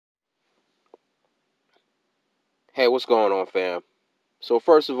Hey, what's going on, fam? So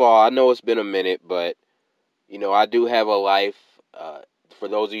first of all, I know it's been a minute, but I do have a life. For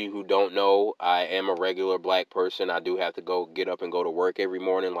those of you who don't know, I am a regular black person. I do have to go get up and go to work every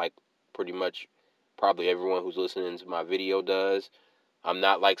morning, like pretty much probably everyone who's listening to my video does. I'm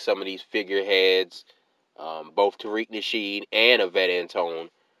not like some of these figureheads, both Tariq Nasheed and Yvette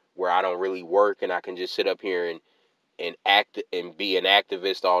Antone, where I don't really work and I can just sit up here and act and be an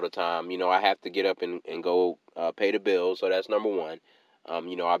activist all the time. I have to get up and go pay the bills, so that's number one.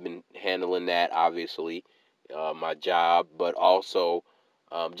 I've been handling that, obviously, my job, but also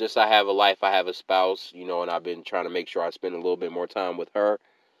just I have a life, I have a spouse, and I've been trying to make sure I spend a little bit more time with her.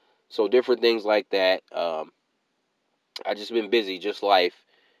 So different things like that. I just been busy, just life,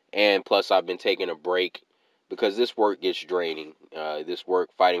 and plus I've been taking a break because this work gets draining. This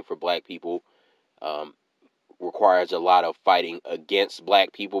work fighting for black people. Um, Requires a lot of fighting against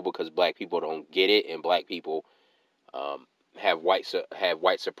black people because black people don't get it, and black people um, have white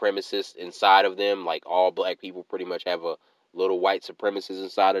supremacists inside of them. Like all black people pretty much have a little white supremacist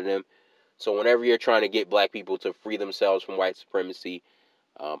inside of them. So whenever you're trying to get black people to free themselves from white supremacy,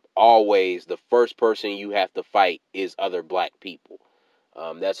 always the first person you have to fight is other black people.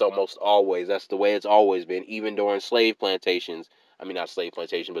 That's almost always. That's the way it's always been. Even during slave plantations. I mean, not slave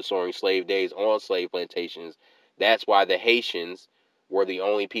plantation, but during slave days on slave plantations. That's why the Haitians were the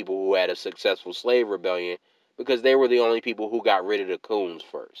only people who had a successful slave rebellion because they were the only people who got rid of the coons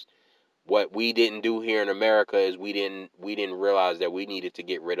first. What we didn't do here in America is we didn't realize that we needed to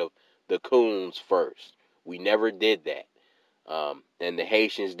get rid of the coons first. We never did that. And the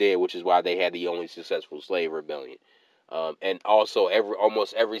Haitians did, which is why they had the only successful slave rebellion. And also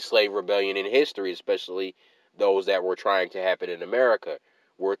almost every slave rebellion in history, especially those that were trying to happen in America,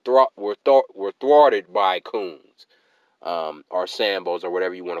 were thwarted by coons, or Sambos, or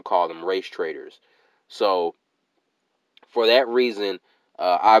whatever you want to call them, race traders. So for that reason,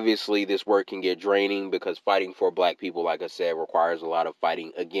 obviously this work can get draining because fighting for black people, like I said, requires a lot of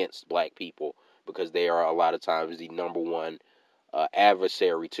fighting against black people because they are a lot of times the number one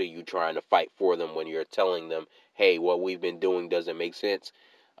adversary to you trying to fight for them when you're telling them, hey, what we've been doing doesn't make sense.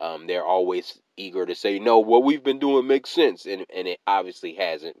 They're always eager to say, no, what we've been doing makes sense. And it obviously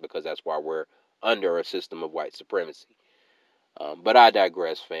hasn't because that's why we're under a system of white supremacy. But I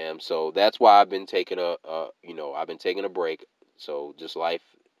digress, fam. So that's why I've been taking I've been taking a break. So just life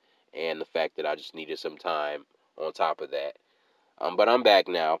and the fact that I just needed some time on top of that. But I'm back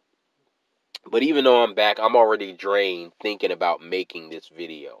now. But even though I'm back, I'm already drained thinking about making this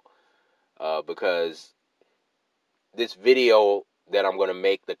video. Because this video that I'm going to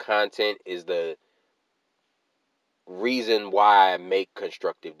make, the content is the reason why I make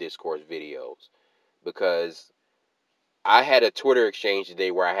constructive discourse videos. Because I had a Twitter exchange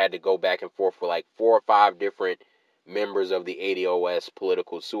today where I had to go back and forth with like 4 or 5 different members of the ADOS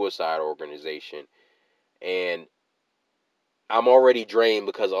political suicide organization. And I'm already drained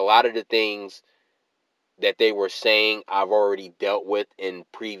because a lot of the things that they were saying I've already dealt with in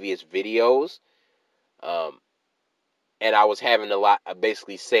previous videos. Um, and I was having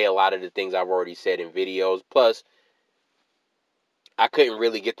basically say a lot of the things I've already said in videos. Plus, I couldn't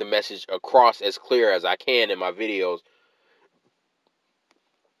really get the message across as clear as I can in my videos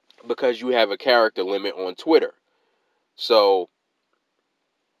because you have a character limit on Twitter. So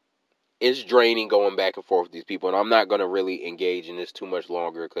it's draining going back and forth with these people, and I'm not going to really engage in this too much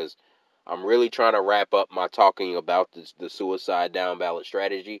longer because I'm really trying to wrap up my talking about the suicide down ballot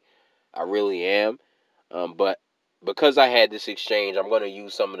strategy. I really am. But because I had this exchange, I'm going to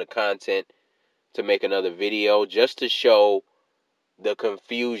use some of the content to make another video just to show the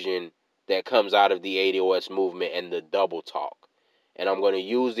confusion that comes out of the ADOS movement and the double talk. And I'm going to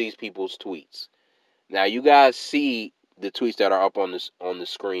use these people's tweets. Now, you guys see the tweets that are up on the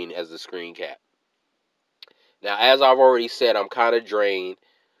screen as the screen cap. Now, as I've already said, I'm kind of drained,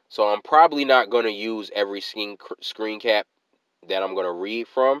 so I'm probably not going to use every screen cap that I'm going to read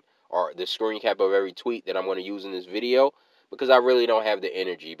from, or the screen cap of every tweet that I'm going to use in this video, because I really don't have the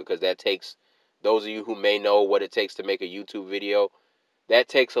energy, because that takes, those of you who may know what it takes to make a YouTube video, that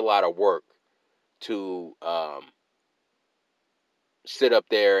takes a lot of work to sit up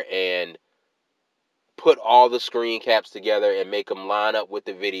there and put all the screen caps together and make them line up with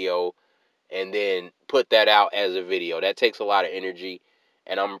the video and then put that out as a video. That takes a lot of energy,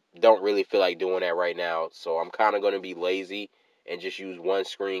 and I don't really feel like doing that right now. So I'm kind of going to be lazy and just use one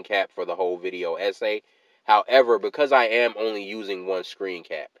screen cap for the whole video essay. However, because I am only using one screen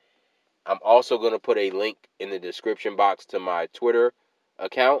cap, I'm also going to put a link in the description box to my Twitter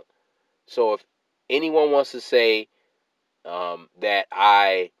account. So if anyone wants to say that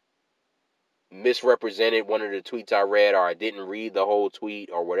I misrepresented one of the tweets I read, or I didn't read the whole tweet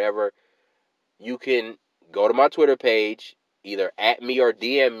or whatever, you can go to my Twitter page, either at me or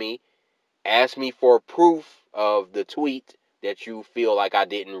DM me, ask me for proof of the tweet that you feel like I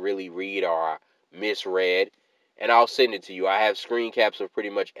didn't really read or I misread, and I'll send it to you. I have screen caps of pretty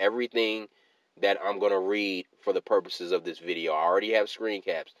much everything that I'm going to read for the purposes of this video. I already have screen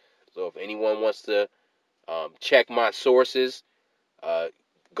caps. So if anyone wants to check my sources, uh,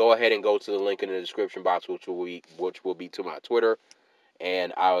 go ahead and go to the link in the description box, which will be to my Twitter,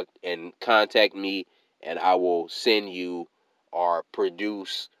 and contact me, and I will send you or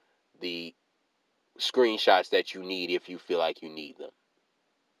produce the screenshots that you need if you feel like you need them.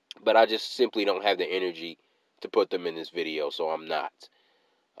 But I just simply don't have the energy to put them in this video, so I'm not.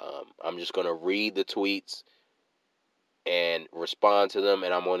 I'm just going to read the tweets and respond to them,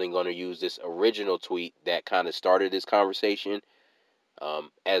 and I'm only going to use this original tweet that kind of started this conversation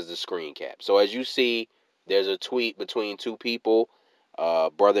as the screen cap. So as you see, there's a tweet between two people,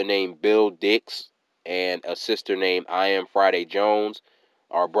 a brother named Bill Dix and a sister named I Am Friday Jones.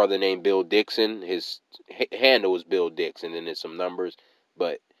 Our brother named Bill Dixon, his handle is Bill Dix, and then there's some numbers,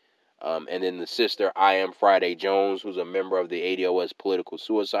 but and then the sister I Am Friday Jones, who's a member of the ADOS Political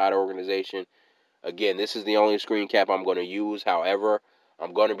Suicide Organization. Again, this is the only screen cap I'm going to use. However,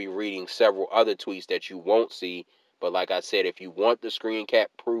 I'm going to be reading several other tweets that you won't see. But like I said, if you want the screen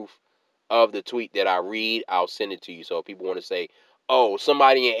cap proof of the tweet that I read, I'll send it to you. So if people want to say, oh,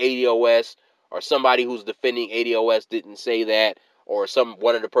 somebody in ADOS or somebody who's defending ADOS didn't say that, or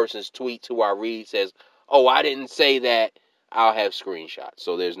one of the person's tweets who I read says, oh, I didn't say that, I'll have screenshots.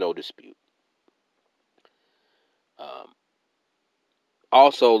 So there's no dispute.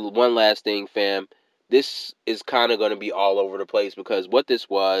 Also, one last thing, fam. This is kind of going to be all over the place because what this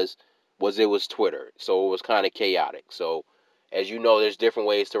was it was Twitter. So it was kind of chaotic. So as you know, there's different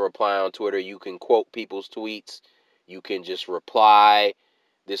ways to reply on Twitter. You can quote people's tweets. You can just reply.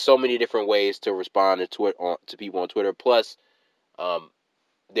 There's so many different ways to respond to people on Twitter. Plus, um,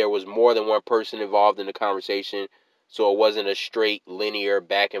 there was more than one person involved in the conversation. So it wasn't a straight linear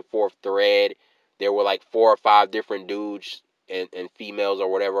back and forth thread. There were like 4 or 5 different dudes and females or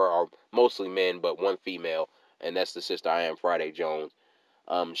whatever, or mostly men, but one female, and that's the sister I Am Friday Jones,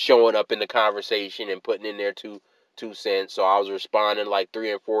 showing up in the conversation and putting in their two cents. So I was responding like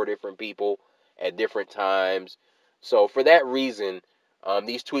 3 and 4 different people at different times. So for that reason,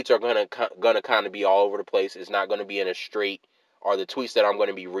 these tweets are gonna kind of be all over the place. It's not gonna be in a straight, or the tweets that I'm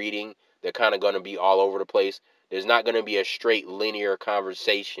gonna be reading, they're kind of gonna be all over the place. There's not gonna be a straight linear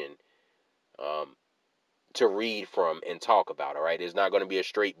conversation to read from and talk about. All right, there's not going to be a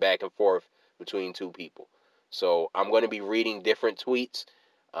straight back and forth between two people. So I'm going to be reading different tweets.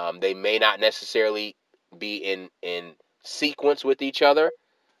 They may not necessarily be in sequence with each other,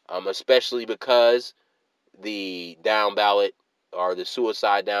 especially because the down ballot, or the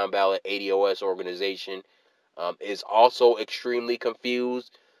suicide down ballot ADOS organization, is also extremely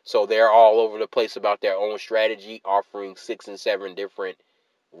confused. So they're all over the place about their own strategy, offering 6 and 7 different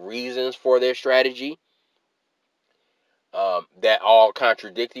reasons for their strategy that all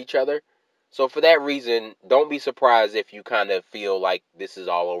contradict each other. So for that reason, don't be surprised if you kind of feel like this is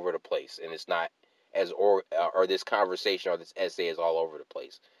all over the place and it's not or this conversation or this essay is all over the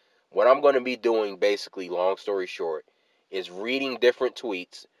place. What I'm going to be doing, basically, long story short, is reading different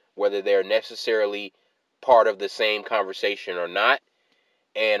tweets, whether they're necessarily part of the same conversation or not,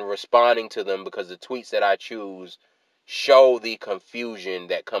 and responding to them because the tweets that I choose show the confusion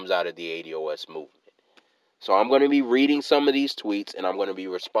that comes out of the ADOS movement. So I'm going to be reading some of these tweets and I'm going to be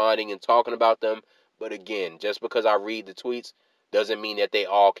responding and talking about them. But again, just because I read the tweets doesn't mean that they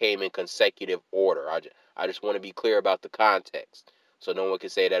all came in consecutive order. I just want to be clear about the context, so no one can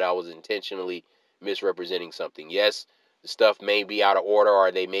say that I was intentionally misrepresenting something. Yes, the stuff may be out of order,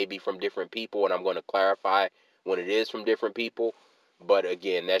 or they may be from different people, and I'm going to clarify when it is from different people. But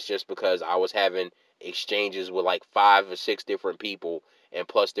again, that's just because I was having exchanges with like 5 or 6 different people, and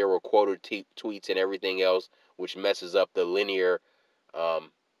plus there were quoted tweets and everything else, which messes up the linear,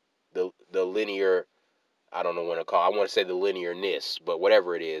 um, the linear. I don't know what to call. I want to say the linearness, but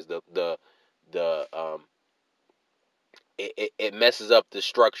whatever it is, the it messes up the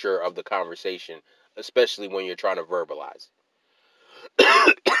structure of the conversation, especially when you're trying to verbalize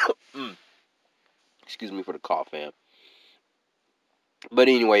it. Excuse me for the cough, fam. But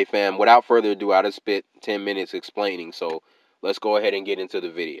anyway, fam, without further ado, I just spent 10 minutes explaining, so let's go ahead and get into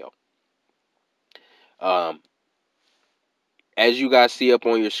the video. As you guys see up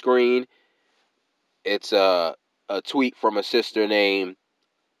on your screen, it's a tweet from a sister named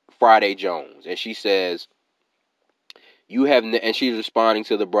Friday Jones, and she says, and she's responding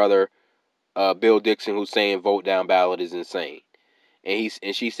to the brother Bill Dixon, who's saying vote down ballot is insane. And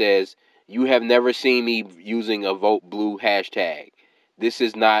she says, you have never seen me using a vote blue hashtag. This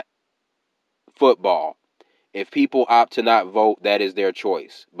is not football. If people opt to not vote, that is their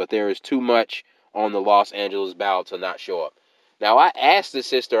choice. But there is too much on the Los Angeles ballot to not show up. Now, I asked the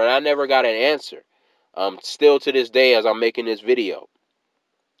sister, and I never got an answer. Still to this day, as I'm making this video,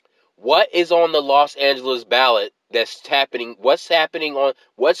 what is on the Los Angeles ballot that's happening?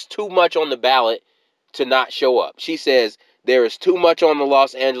 What's too much on the ballot to not show up? She says there is too much on the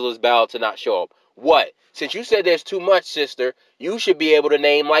Los Angeles ballot to not show up. What? Since you said there's too much, sister, you should be able to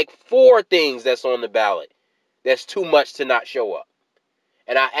name like 4 things that's on the ballot that's too much to not show up.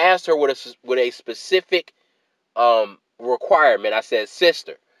 And I asked her with a specific requirement. I said,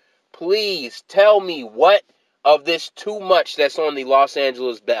 sister, please tell me what of this too much that's on the Los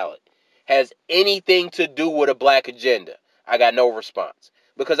Angeles ballot has anything to do with a black agenda. I got no response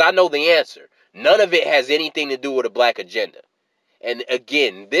because I know the answer. None of it has anything to do with a black agenda. And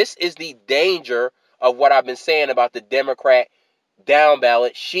again, this is the danger of what I've been saying about the Democrat down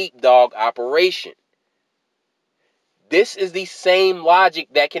ballot sheepdog operation. This is the same logic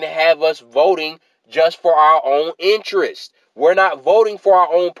that can have us voting just for our own interest. We're not voting for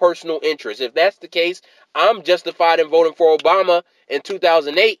our own personal interest. If that's the case, I'm justified in voting for Obama in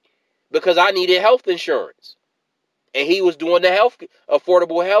 2008 because I needed health insurance. And he was doing the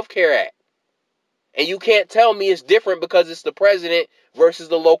Affordable Health Care Act. And you can't tell me it's different because it's the president versus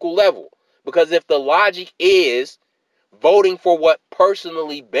the local level. Because if the logic is voting for what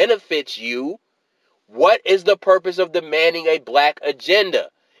personally benefits you, what is the purpose of demanding a black agenda?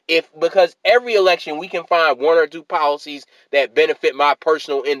 Because every election we can find 1 or 2 policies that benefit my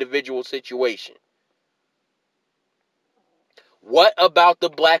personal individual situation. What about the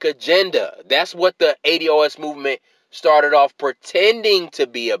black agenda? That's what the ADOS movement started off pretending to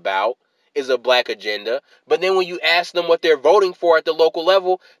be about, is a black agenda. But then when you ask them what they're voting for at the local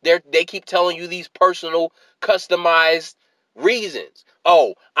level, they keep telling you these personal, customized reasons.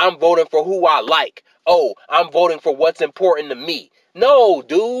 Oh, I'm voting for who I like. Oh, I'm voting for what's important to me. No,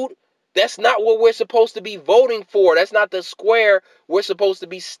 dude. That's not what we're supposed to be voting for. That's not the square we're supposed to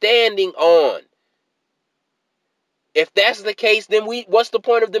be standing on. If that's the case, then what's the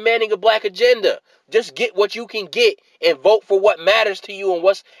point of demanding a black agenda? Just get what you can get and vote for what matters to you and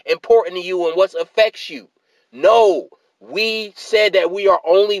what's important to you and what affects you. No, we said that we are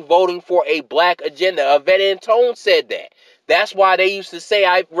only voting for a black agenda. Yvette Antone said that. That's why they used to say,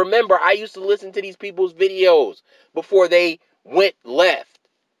 I remember I used to listen to these people's videos before they went left.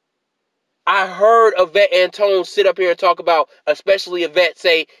 I heard Yvette Antone sit up here and talk about, especially Yvette,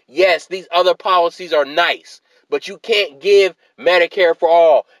 say, yes, these other policies are nice. But you can't give Medicare for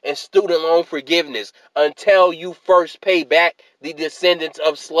all and student loan forgiveness until you first pay back the descendants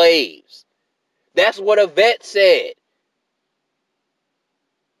of slaves. That's what Yvette said.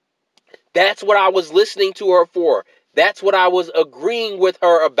 That's what I was listening to her for. That's what I was agreeing with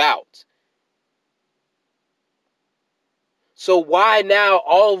her about. So why now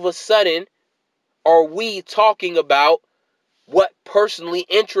all of a sudden are we talking about what personally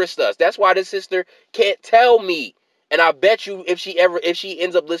interests us? That's why this sister can't tell me. And I bet you if she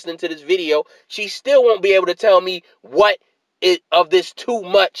ends up listening to this video, she still won't be able to tell me what of this too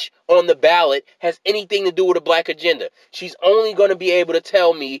much on the ballot has anything to do with a black agenda. She's only going to be able to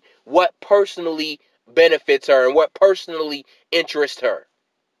tell me what personally benefits her and what personally interests her.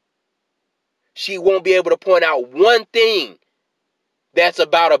 She won't be able to point out one thing that's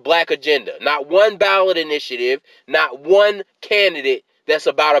about a black agenda. Not one ballot initiative, not one candidate that's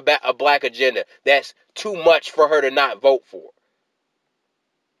about a black agenda. That's too much for her to not vote for.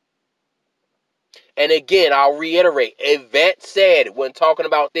 And again, I'll reiterate, Yvette said when talking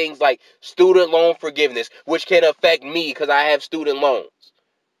about things like student loan forgiveness, which can affect me because I have student loans,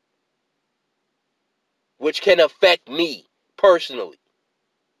 which can affect me personally,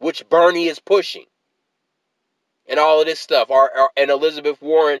 which Bernie is pushing. And all of this stuff, and Elizabeth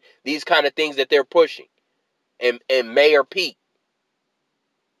Warren, these kind of things that they're pushing, and Mayor Pete.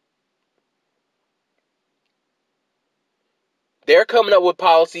 They're coming up with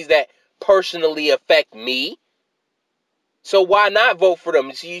policies that personally affect me. So why not vote for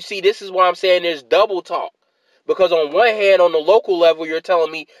them? So you see, this is why I'm saying there's double talk. Because on one hand, on the local level, you're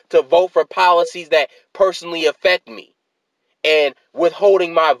telling me to vote for policies that personally affect me. And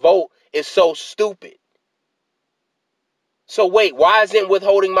withholding my vote is so stupid. So wait, why isn't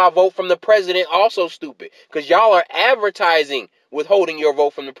withholding my vote from the president also stupid? Because y'all are advertising withholding your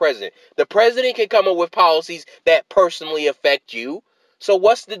vote from the president. The president can come up with policies that personally affect you. So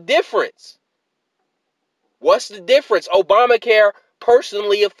what's the difference? What's the difference? Obamacare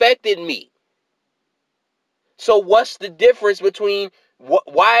personally affected me. So what's the difference between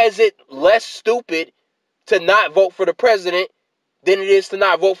why is it less stupid to not vote for the president than it is to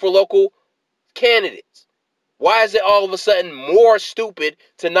not vote for local candidates? Why is it all of a sudden more stupid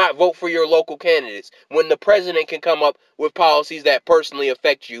to not vote for your local candidates when the president can come up with policies that personally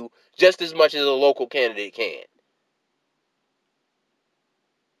affect you just as much as a local candidate can?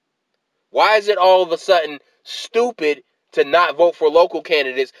 Why is it all of a sudden stupid to not vote for local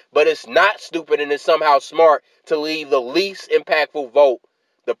candidates, but it's not stupid and it's somehow smart to leave the least impactful vote,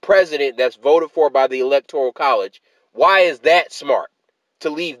 the president that's voted for by the Electoral College? Why is that smart to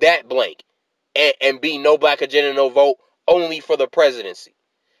leave that blank and be no black agenda, no vote, only for the presidency?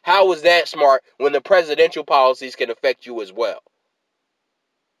 How is that smart when the presidential policies can affect you as well?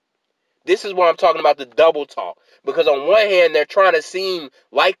 This is why I'm talking about the double talk. Because on one hand, they're trying to seem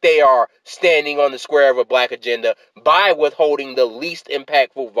like they are standing on the square of a black agenda by withholding the least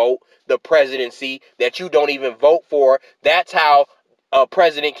impactful vote, the presidency, that you don't even vote for. That's how a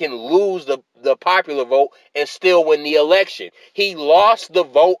president can lose the popular vote and still win the election. He lost the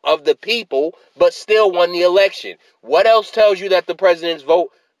vote of the people, but still won the election. What else tells you that the president's vote,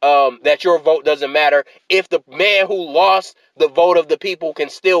 that your vote doesn't matter if the man who lost the vote of the people can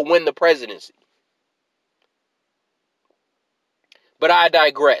still win the presidency? But I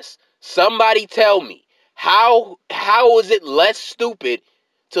digress. Somebody tell me, how is it less stupid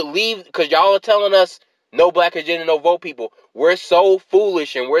to leave? Because y'all are telling us no black agenda, no vote people. We're so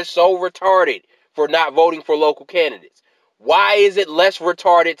foolish and we're so retarded for not voting for local candidates. Why is it less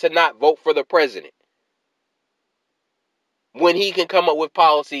retarded to not vote for the president when he can come up with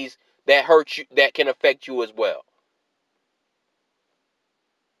policies that hurt you, that can affect you as well?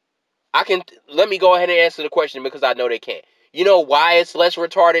 Let me go ahead and answer the question because I know they can't. You know why it's less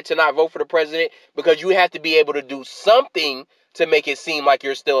retarded to not vote for the president? Because you have to be able to do something to make it seem like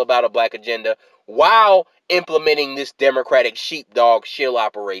you're still about a black agenda while implementing this democratic sheepdog shill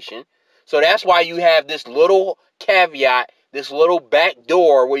operation. So that's why you have this little caveat, this little back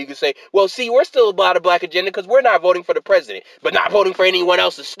door where you can say, well, see, we're still about a black agenda because we're not voting for the president, but not voting for anyone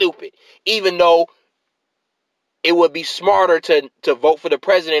else is stupid. Even though it would be smarter to vote for the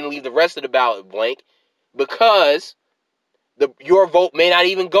president and leave the rest of the ballot blank, because your vote may not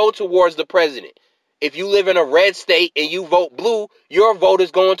even go towards the president. If you live in a red state and you vote blue, your vote is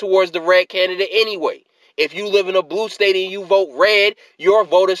going towards the red candidate anyway. If you live in a blue state and you vote red, your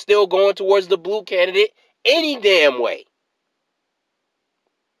vote is still going towards the blue candidate any damn way.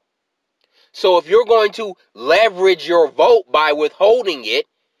 So if you're going to leverage your vote by withholding it,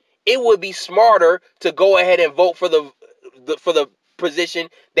 it would be smarter to go ahead and vote for the position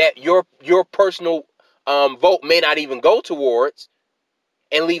that your personal vote may not even go towards,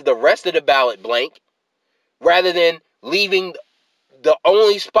 and leave the rest of the ballot blank, rather than leaving the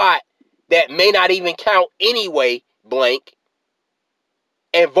only spot that may not even count anyway blank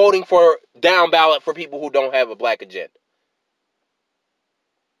and voting for down ballot for people who don't have a black agenda.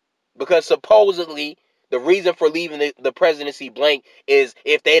 Because supposedly the reason for leaving the presidency blank is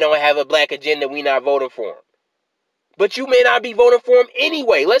if they don't have a black agenda, we not voting for them. But you may not be voting for them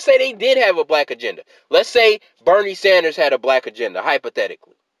anyway. Let's say they did have a black agenda. Let's say Bernie Sanders had a black agenda,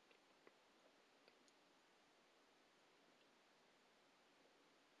 hypothetically.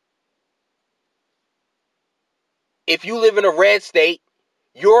 If you live in a red state,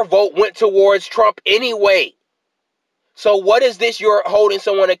 your vote went towards Trump anyway. So what is this? You're holding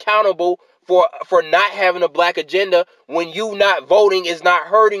someone accountable for not having a black agenda when you not voting is not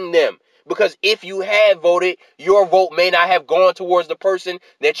hurting them. Because if you had voted, your vote may not have gone towards the person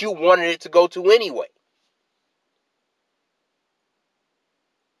that you wanted it to go to anyway.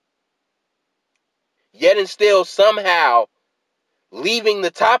 Yet and still, somehow, leaving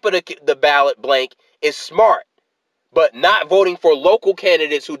the top of the ballot blank is smart. But not voting for local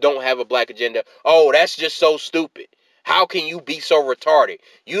candidates who don't have a black agenda, oh, that's just so stupid. How can you be so retarded?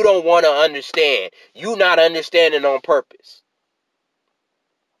 You don't want to understand. You not understanding on purpose.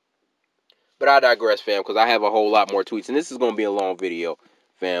 But I digress, fam, because I have a whole lot more tweets. And this is going to be a long video,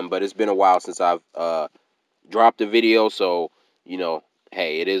 fam. But it's been a while since I've dropped a video. So,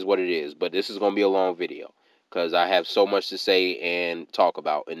 hey, it is what it is. But this is going to be a long video because I have so much to say and talk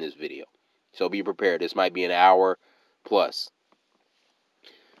about in this video. So be prepared. This might be an hour plus.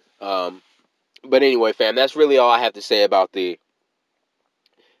 But anyway, fam, that's really all I have to say about the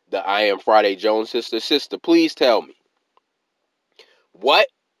I Am Friday Jones sister. Sister, please tell me, what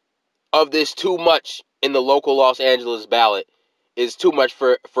of this too much in the local Los Angeles ballot is too much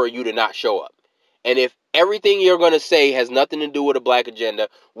for you to not show up? And if everything you're going to say has nothing to do with a black agenda,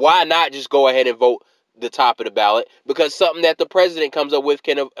 why not just go ahead and vote the top of the ballot, because something that the president comes up with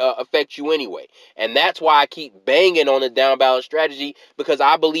can affect you anyway. And that's why I keep banging on the down ballot strategy, because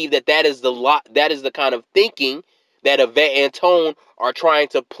I believe that is the kind of thinking that Yvette and Tone are trying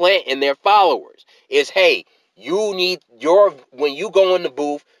to plant in their followers. Is, hey, when you go in the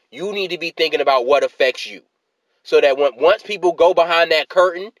booth, you need to be thinking about what affects you. So that once people go behind that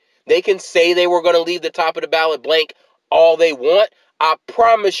curtain, they can say they were going to leave the top of the ballot blank all they want. I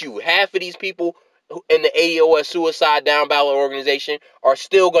promise you, half of these people in the ADOS suicide down ballot organization are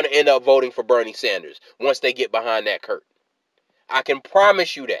still going to end up voting for Bernie Sanders once they get behind that curtain. I can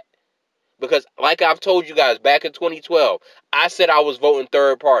promise you that. Because like I've told you guys, back in 2012, I said I was voting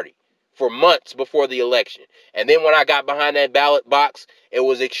third party for months before the election. And then when I got behind that ballot box, it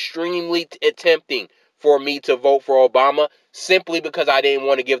was extremely tempting for me to vote for Obama, simply because I didn't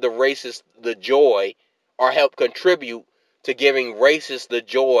want to give the racists the joy, or help contribute to giving racists the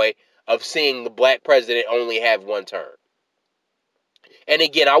joy of seeing the black president only have one term. And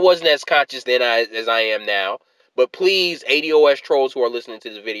again, I wasn't as conscious then as I am now. But please, ADOS trolls who are listening to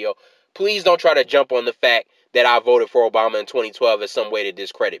this video, please don't try to jump on the fact that I voted for Obama in 2012 as some way to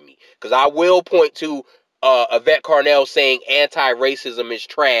discredit me. Because I will point to Yvette Carnell saying anti-racism is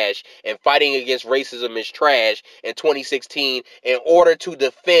trash and fighting against racism is trash in 2016 in order to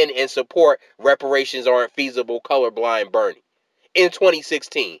defend and support reparations aren't feasible colorblind Bernie in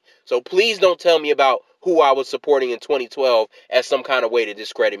 2016. So please don't tell me about who I was supporting in 2012 as some kind of way to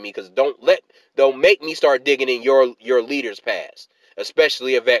discredit me, because don't make me start digging in your leader's past,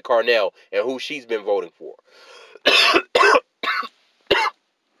 especially Yvette Carnell and who she's been voting for.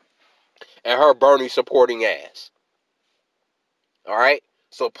 And her Bernie supporting ass. All right?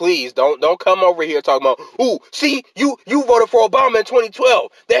 So please don't come over here talking about, "Ooh, see, you voted for Obama in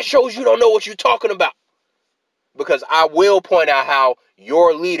 2012. That shows you don't know what you're talking about." Because I will point out how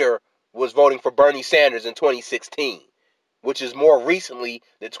your leader was voting for Bernie Sanders in 2016, which is more recently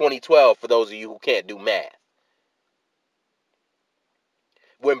than 2012 for those of you who can't do math.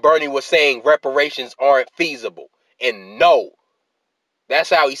 When Bernie was saying reparations aren't feasible. And no, that's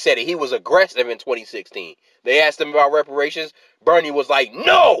how he said it. He was aggressive in 2016. They asked him about reparations. Bernie was like,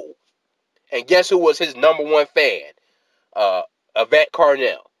 no. And guess who was his number one fan? Yvette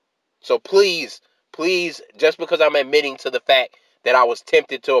Carnell. So please, just because I'm admitting to the fact that I was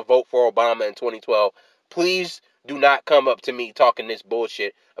tempted to vote for Obama in 2012, please do not come up to me talking this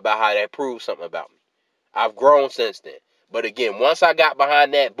bullshit about how that proves something about me. I've grown since then. But again, once I got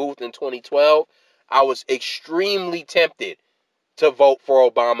behind that booth in 2012, I was extremely tempted to vote for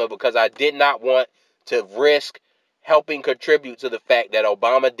Obama, because I did not want to risk helping contribute to the fact that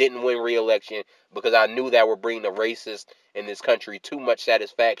Obama didn't win re-election, because I knew that would bring the racists in this country too much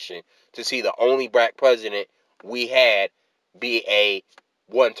satisfaction to see the only black president we had be a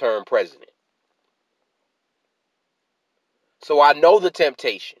one-term president. So I know the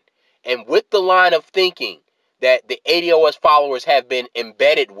temptation. And with the line of thinking that the ADOS followers have been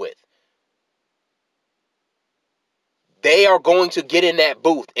embedded with, they are going to get in that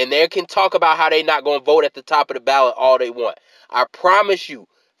booth and they can talk about how they're not going to vote at the top of the ballot all they want. I promise you,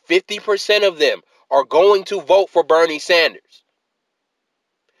 50% of them are going to vote for Bernie Sanders,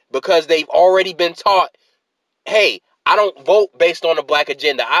 because they've already been taught, hey, I don't vote based on the black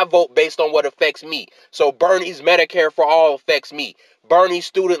agenda. I vote based on what affects me. So Bernie's Medicare for all affects me. Bernie's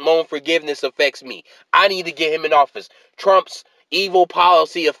student loan forgiveness affects me. I need to get him in office. Trump's evil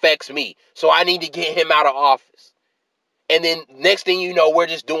policy affects me. So I need to get him out of office. And then next thing you know, we're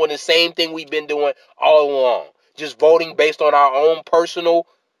just doing the same thing we've been doing all along. Just voting based on our own personal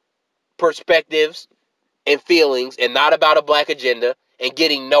perspectives and feelings, and not about a black agenda, and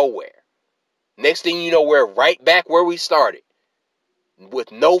getting nowhere. Next thing you know, we're right back where we started,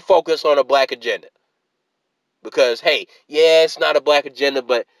 with no focus on a black agenda. Because, hey, yeah, it's not a black agenda,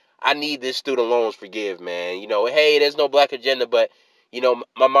 but I need this student loans forgive, man. You know, hey, there's no black agenda, but, you know,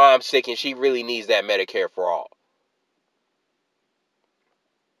 my mom's sick and she really needs that Medicare for all.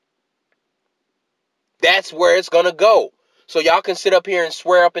 That's where it's going to go. So y'all can sit up here and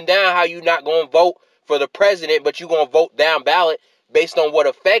swear up and down how you're not going to vote for the president, but you're going to vote down ballot based on what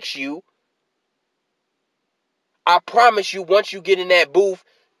affects you. I promise you, once you get in that booth,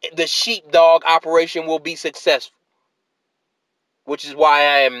 the sheepdog operation will be successful. Which is why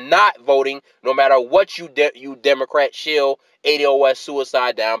I am not voting, no matter what you Democrat shill ADOS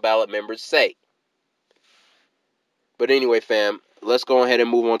suicide down ballot members say. But anyway, fam, let's go ahead and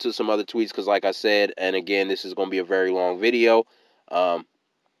move on to some other tweets, because like I said, and again, this is going to be a very long video. But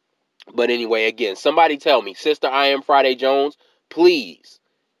anyway, again, somebody tell me, Sister I Am Friday Jones, please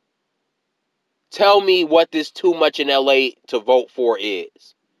tell me what this too much in LA to vote for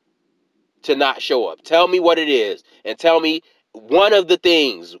is. to not show up? Tell me what it is, and tell me one of the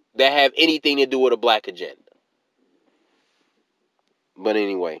things that have anything to do with a black agenda. But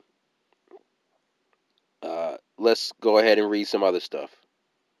anyway, let's go ahead and read some other stuff.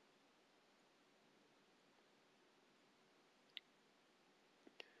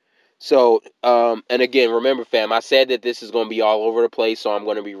 So, and again, remember, fam, I said that this is going to be all over the place, so I'm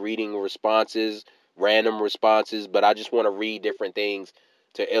going to be reading responses, random responses, but I just want to read different things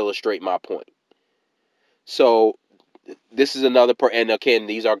to illustrate my point. So, this is another part, and again,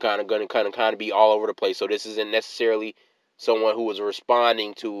 these are kind of going to kind of be all over the place. So, this isn't necessarily someone who was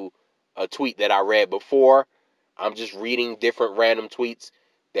responding to a tweet that I read before. I'm just reading different random tweets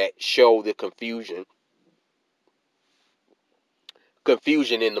that show the confusion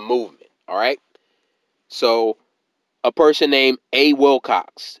in the movement. All right. So, a person named A.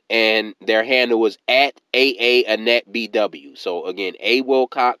 Wilcox, and their handle was at AA Annette BW. So again, A.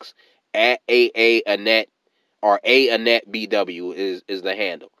 Wilcox at AA Annette, or A. Annette BW is the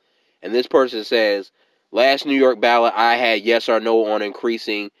handle. And this person says, last New York ballot, I had yes or no on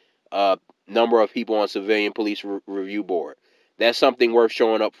increasing number of people on civilian police review board. That's something worth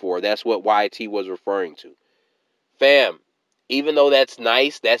showing up for. That's what YT was referring to. Fam, even though that's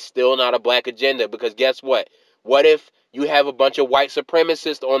nice, that's still not a black agenda, because guess what? What if you have a bunch of white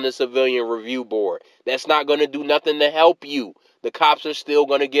supremacists on the civilian review board? That's not going to do nothing to help you. The cops are still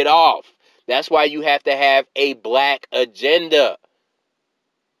going to get off. That's why you have to have a black agenda.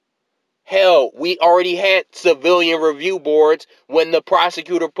 Hell, we already had civilian review boards when the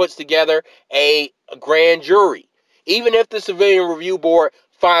prosecutor puts together a grand jury. Even if the civilian review board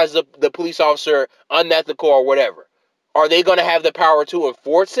finds the police officer unethical or whatever, are they going to have the power to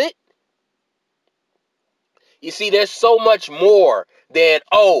enforce it? You see, there's so much more than,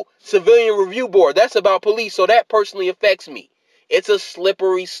 oh, civilian review board, that's about police, so that personally affects me. It's a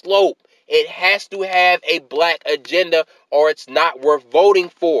slippery slope. It has to have a black agenda or it's not worth voting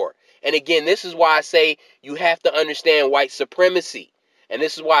for. And again, this is why I say you have to understand white supremacy. And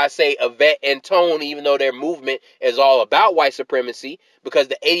this is why I say Yvette and Tone, even though their movement is all about white supremacy, because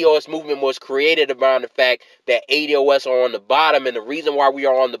the ADOS movement was created around the fact that ADOS are on the bottom, and the reason why we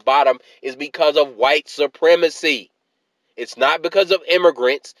are on the bottom is because of white supremacy. It's not because of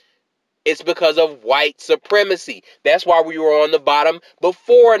immigrants. It's because of white supremacy. That's why we were on the bottom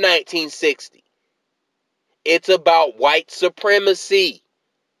before 1960. It's about white supremacy.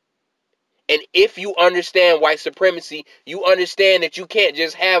 And if you understand white supremacy, you understand that you can't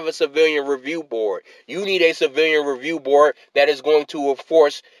just have a civilian review board. You need a civilian review board that is going to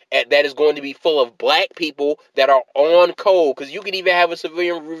enforce, that is going to be full of black people that are on code. Because you can even have a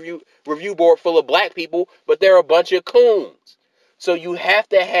civilian review board full of black people, but they're a bunch of coons. So you have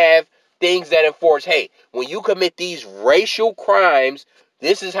to have things that enforce, hey, when you commit these racial crimes,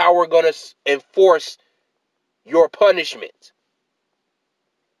 this is how we're going to enforce your punishment.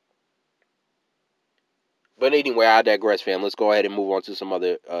 But anyway, I digress, fam. Let's go ahead and move on to some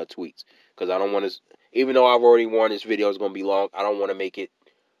other tweets. Because I don't want to, even though I've already warned this video is going to be long, I don't want to make it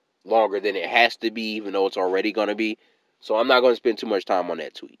longer than it has to be, even though it's already going to be. So I'm not going to spend too much time on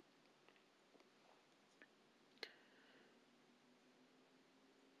that tweet.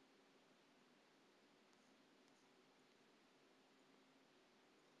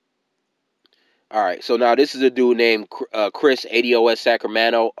 All right, so now this is a dude named Chris ADOS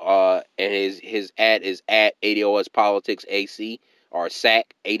Sacramento, and his ad is at ADOS Politics AC, or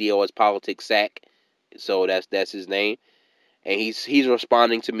SAC, ADOS Politics SAC. So that's his name, and he's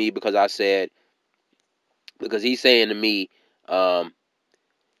responding to me because I said, because he's saying to me, I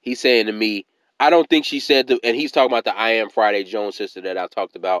don't think she said and he's talking about the I Am Friday Jones sister that I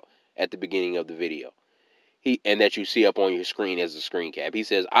talked about at the beginning of the video. And that you see up on your screen as a screen cap. He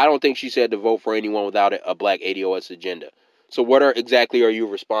says, I don't think she said to vote for anyone without a black ADOS agenda. So what exactly are you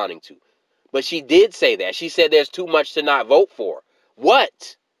responding to? But she did say that. She said there's too much to not vote for.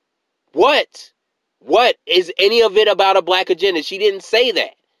 What? What? What is any of it about a black agenda? She didn't say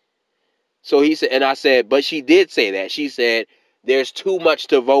that. So he said, and I said, but she did say that. She said there's too much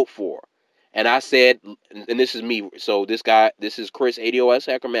to vote for. And I said, and this is me. So this is Chris ADOS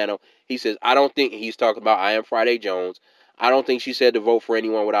Sacramento. He says, I don't think, he's talking about I Am Friday Jones. I don't think she said to vote for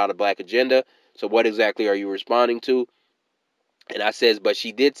anyone without a black agenda. So what exactly are you responding to? And I says, but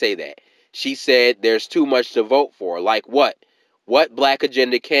she did say that. She said there's too much to vote for. Like what? What black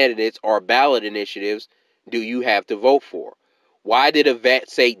agenda candidates or ballot initiatives do you have to vote for? Why did Yvette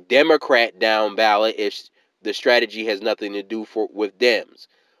say Democrat down ballot if the strategy has nothing to do with Dems?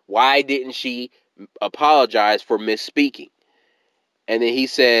 Why didn't she apologize for misspeaking? And then he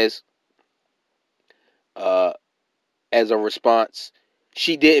says, as a response,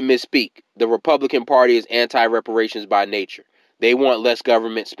 she didn't misspeak. The Republican Party is anti-reparations by nature. They want less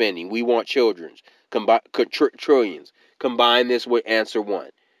government spending. We want trillions. Combine this with answer one.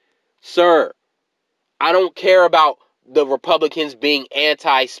 Sir, I don't care about the Republicans being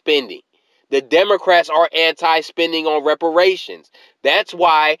anti-spending. The Democrats are anti-spending on reparations. That's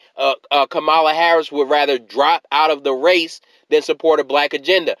why Kamala Harris would rather drop out of the race than support a black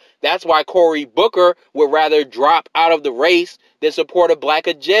agenda. That's why Cory Booker would rather drop out of the race than support a black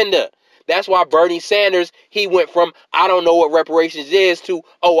agenda. That's why Bernie Sanders, he went from, I don't know what reparations is, to,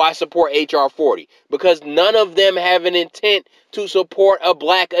 oh, I support H.R. 40. Because none of them have an intent to support a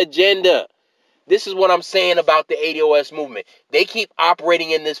black agenda. This is what I'm saying about the ADOS movement. They keep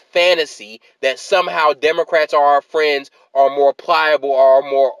operating in this fantasy that somehow Democrats are our friends, are more pliable, are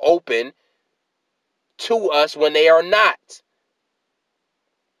more open to us when they are not.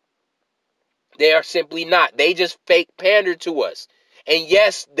 They are simply not. They just fake pander to us. And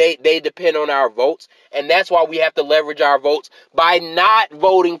yes, they depend on our votes. And that's why we have to leverage our votes by not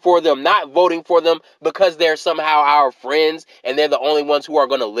voting for them. Not voting for them because they're somehow our friends and they're the only ones who are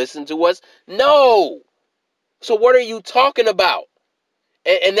going to listen to us. No. So what are you talking about?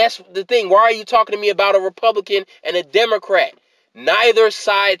 And that's the thing. Why are you talking to me about a Republican and a Democrat? Neither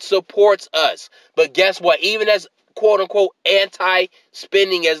side supports us. But guess what? Even as quote-unquote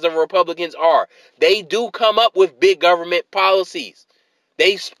anti-spending as the Republicans are, they do come up with big government policies.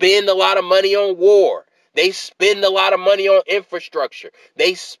 They spend a lot of money on war. They spend a lot of money on infrastructure.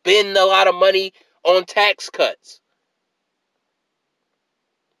 They spend a lot of money on tax cuts.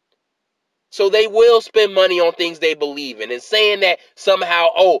 So they will spend money on things they believe in. And saying that somehow,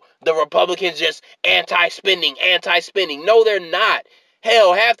 oh, the Republicans just anti-spending. No, they're not.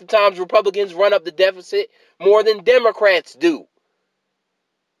 Hell, half the times Republicans run up the deficit more than Democrats do.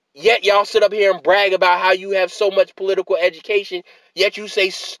 Yet y'all sit up here and brag about how you have so much political education, yet you say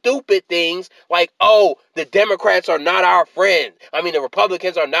stupid things like, oh, the Democrats are not our friends. The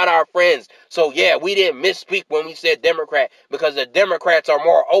Republicans are not our friends. So yeah, we didn't misspeak when we said Democrat because the Democrats are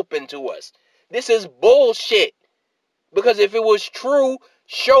more open to us. This is bullshit. Because if it was true,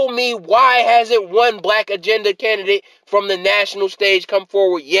 show me why hasn't one black agenda candidate from the national stage come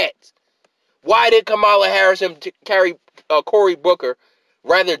forward yet? Why did Kamala Harris and Cory Booker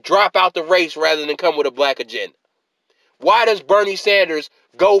rather drop out the race rather than come with a black agenda? Why does Bernie Sanders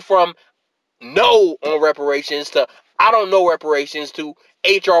go from no on reparations to I don't know reparations to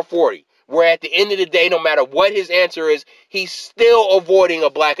H.R. 40? Where at the end of the day, no matter what his answer is, he's still avoiding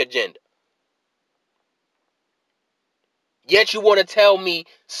a black agenda. Yet you want to tell me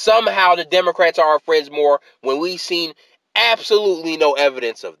somehow the Democrats are our friends more when we've seen absolutely no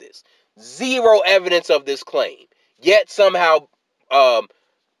evidence of this. Zero evidence of this claim. Yet somehow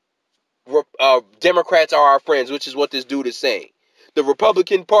Democrats are our friends, which is what this dude is saying. The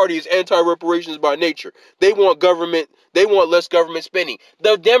Republican Party is anti-reparations by nature. They want less government spending.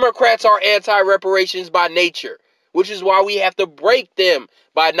 The Democrats are anti-reparations by nature, which is why we have to break them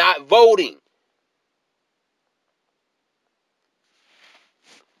by not voting.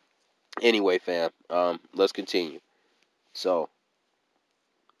 Anyway, fam, let's continue. So,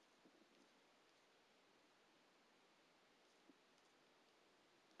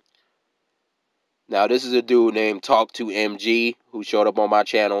 now this is a dude named Talk to MG who showed up on my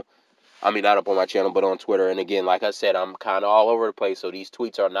channel. Not up on my channel, but on Twitter. And again, like I said, I'm kind of all over the place, so these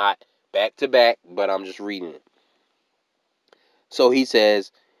tweets are not back to back, but I'm just reading it. So he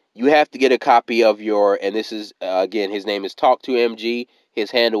says, you have to get a copy of and this is, again, his name is Talk to MG. His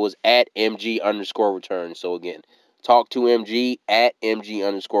handle is at MG_returns. So again, Talk to MG at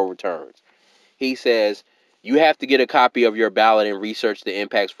MG_returns. He says, you have to get a copy of your ballot and research the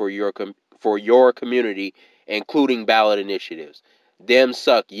impacts for your community, including ballot initiatives. Dems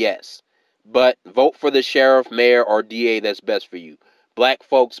suck, yes. But vote for the sheriff, mayor, or DA that's best for you. Black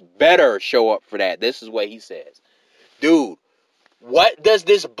folks better show up for that. This is what he says. Dude, what does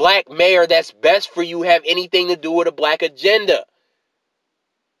this black mayor that's best for you have anything to do with a black agenda?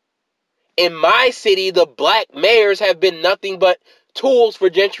 In my city, the black mayors have been nothing but tools for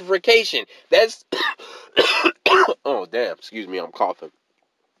gentrification. That's oh damn, excuse me, I'm coughing.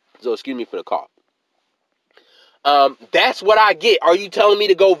 So excuse me for the cough. That's what I get. Are you telling me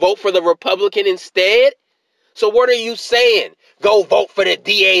to go vote for the Republican instead? So what are you saying? Go vote for the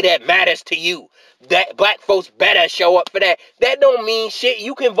DA that matters to you. That black folks better show up for that. That don't mean shit.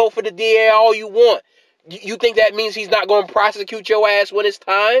 You can vote for the DA all you want. You think that means he's not going to prosecute your ass when it's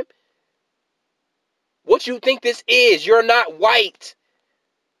time? What you think this is? You're not white.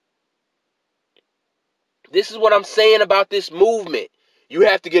 This is what I'm saying about this movement. You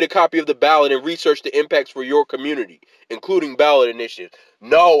have to get a copy of the ballot and research the impacts for your community, including ballot initiatives.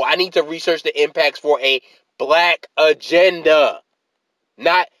 No, I need to research the impacts for a black agenda,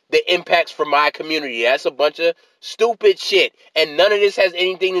 not the impacts for my community. That's a bunch of stupid shit. And none of this has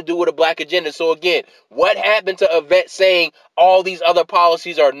anything to do with a black agenda. So again, what happened to Yvette saying all these other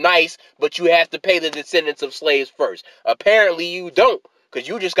policies are nice, but you have to pay the descendants of slaves first? Apparently you don't. Because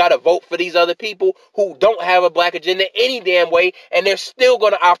you just got to vote for these other people who don't have a black agenda any damn way, and they're still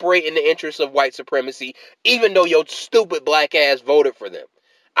going to operate in the interests of white supremacy, even though your stupid black ass voted for them.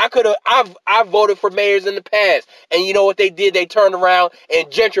 I've voted for mayors in the past, and you know what they did? They turned around and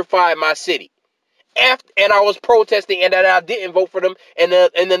gentrified my city. And I was protesting, and that I didn't vote for them in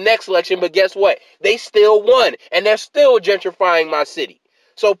the next election, but guess what? They still won, and they're still gentrifying my city.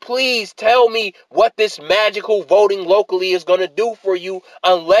 So please tell me what this magical voting locally is going to do for you,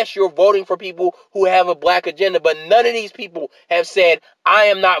 unless you're voting for people who have a black agenda. But none of these people have said, I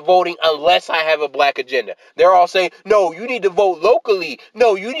am not voting unless I have a black agenda. They're all saying, no, you need to vote locally.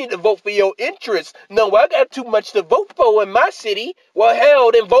 No, you need to vote for your interests. No, I got too much to vote for in my city. Well,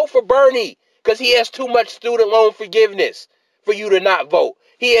 hell, then vote for Bernie, because he has too much student loan forgiveness for you to not vote.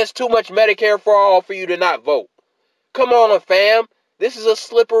 He has too much Medicare for all for you to not vote. Come on, fam. This is a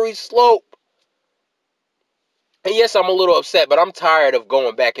slippery slope. And yes, I'm a little upset, but I'm tired of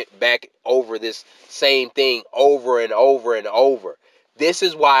going back over this same thing over and over and over. This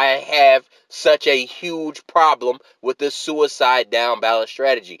is why I have such a huge problem with this suicide down ballot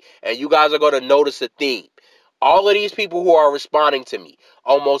strategy. And you guys are going to notice a theme. All of these people who are responding to me,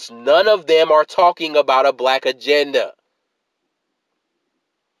 almost none of them are talking about a black agenda.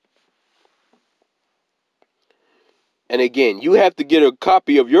 And again, you have to get a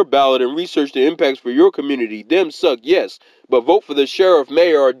copy of your ballot and research the impacts for your community. Them suck, yes. But vote for the sheriff,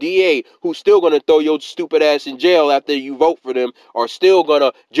 mayor, or DA who's still going to throw your stupid ass in jail after you vote for them, or still going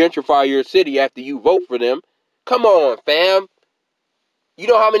to gentrify your city after you vote for them. Come on, fam. You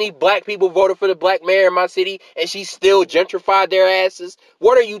know how many black people voted for the black mayor in my city and she still gentrified their asses?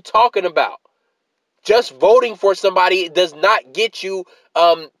 What are you talking about? Just voting for somebody does not get you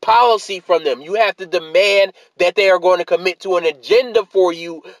policy from them. You have to demand that they are going to commit to an agenda for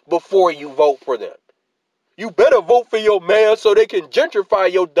you before you vote for them. You better vote for your mayor so they can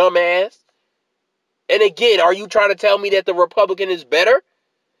gentrify your dumb ass. And again, are you trying to tell me that the Republican is better?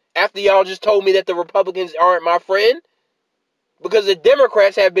 After y'all just told me that the Republicans aren't my friend? Because the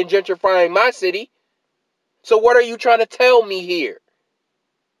Democrats have been gentrifying my city. So what are you trying to tell me here?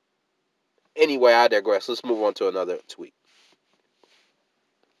 Anyway, I digress. Let's move on to another tweet.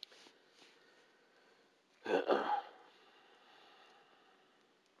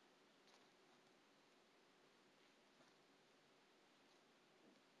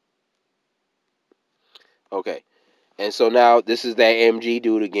 Okay. And so now this is that MG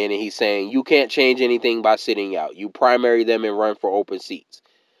dude again, and he's saying, you can't change anything by sitting out. You primary them and run for open seats.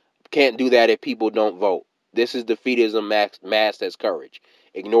 Can't do that if people don't vote. This is defeatism masked as courage.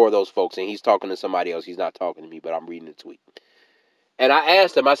 Ignore those folks. And he's talking to somebody else. He's not talking to me, but I'm reading the tweet. And I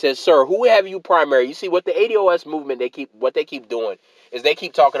asked him, I said, sir, who have you primary? You see, what the ADOS movement, they keep doing is they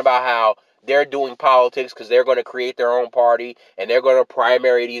keep talking about how they're doing politics because they're going to create their own party and they're going to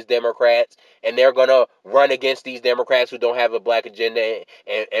primary these Democrats and they're going to run against these Democrats who don't have a black agenda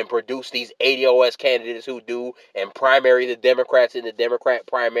and produce these ADOS candidates who do, and primary the Democrats in the Democrat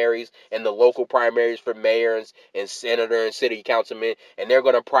primaries and the local primaries for mayors and senator and city councilmen, and they're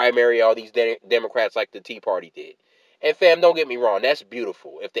going to primary all these Democrats like the Tea Party did. And fam, don't get me wrong, that's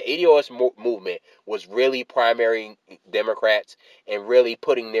beautiful. If the ADOS movement was really primarying Democrats and really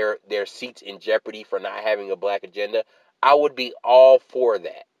putting their seats in jeopardy for not having a black agenda, I would be all for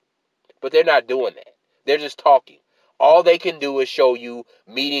that. But they're not doing that. They're just talking. All they can do is show you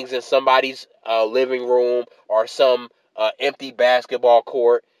meetings in somebody's living room or some empty basketball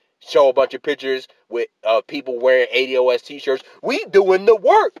court, show a bunch of pictures with people wearing ADOS t-shirts. We doing the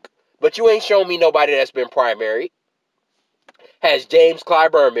work. But you ain't showing me nobody that's been primaried. Has James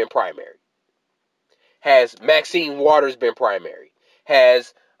Clyburn been primary? Has Maxine Waters been primary?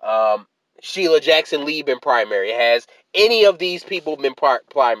 Has Sheila Jackson Lee been primary? Has any of these people been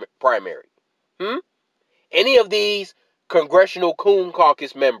primary? Any of these Congressional Coon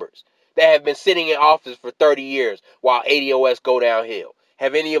Caucus members that have been sitting in office for 30 years while ADOS go downhill?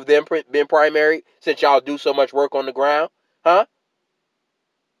 Have any of them been primary since y'all do so much work on the ground? Huh?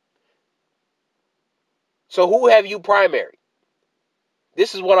 So who have you primary?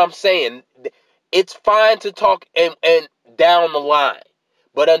 This is what I'm saying. It's fine to talk and down the line.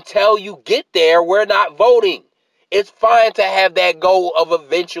 But until you get there, we're not voting. It's fine to have that goal of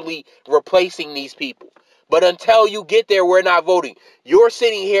eventually replacing these people. But until you get there, we're not voting. You're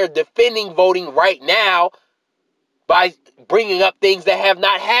sitting here defending voting right now by bringing up things that have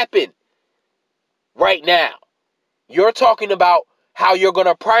not happened right now. You're talking about how you're going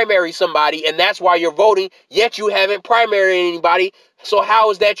to primary somebody, and that's why you're voting, yet you haven't primaried anybody. So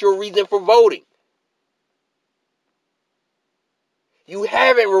how is that your reason for voting? You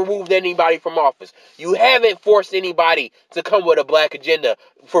haven't removed anybody from office. You haven't forced anybody to come with a black agenda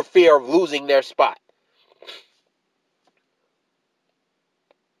for fear of losing their spot.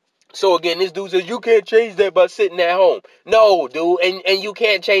 So again, this dude says, you can't change that by sitting at home. No, dude, and you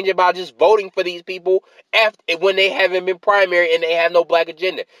can't change it by just voting for these people when they haven't been primary and they have no black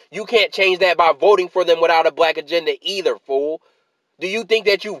agenda. You can't change that by voting for them without a black agenda either, fool. Do you think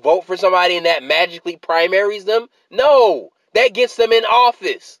that you vote for somebody and that magically primaries them? No, that gets them in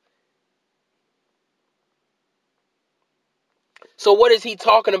office. So what is he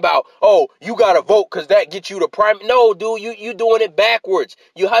talking about? Oh, you gotta vote because that gets you to prime. No, dude, you doing it backwards.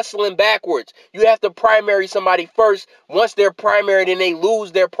 You hustling backwards. You have to primary somebody first. Once they're primaried and they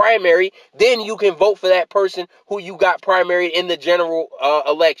lose their primary, then you can vote for that person who you got primaried in the general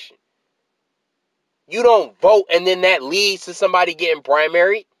election. You don't vote and then that leads to somebody getting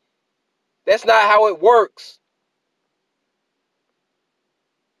primaried. That's not how it works.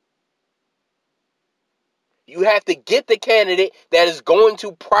 You have to get the candidate that is going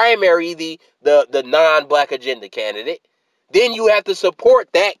to primary the non-black agenda candidate. Then you have to support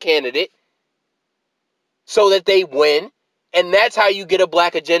that candidate so that they win. And that's how you get a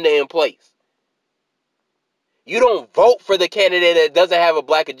black agenda in place. You don't vote for the candidate that doesn't have a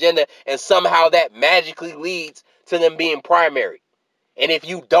black agenda and somehow that magically leads to them being primary. And if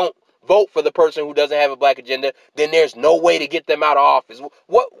you don't vote for the person who doesn't have a black agenda, then there's no way to get them out of office.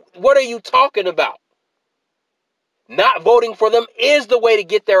 What are you talking about? Not voting for them is the way to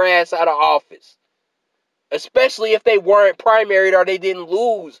get their ass out of office. Especially if they weren't primaried or they didn't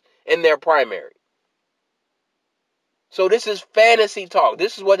lose in their primary. So this is fantasy talk.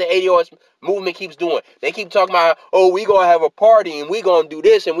 This is what the ADOS movement keeps doing. They keep talking about, oh, we going to have a party and we going to do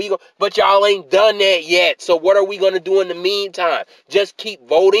this and but y'all ain't done that yet. So what are we going to do in the meantime? Just keep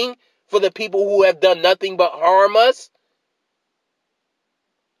voting for the people who have done nothing but harm us?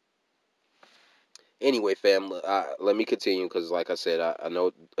 Anyway, fam, let me continue because, like I said, I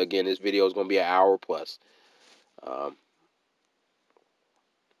know, again, this video is going to be an hour plus.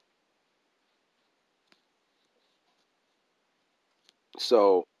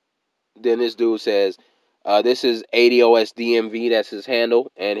 So then this dude says, this is ADOSDMV, that's his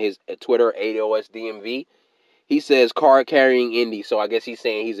handle, and his Twitter, ADOSDMV. He says, card-carrying indie, so I guess he's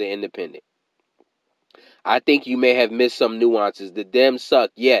saying he's an independent. I think you may have missed some nuances. The Dems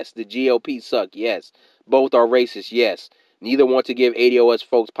suck, yes. The GOP suck, yes. Both are racist, yes. Neither want to give ADOS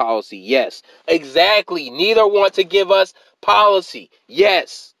folks policy, yes. Exactly. Neither want to give us policy,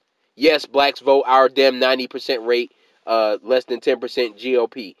 yes. Yes, blacks vote our Dem 90% rate, less than 10%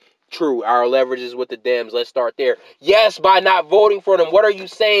 GOP. True, our leverage is with the Dems. Let's start there. Yes, by not voting for them. What are you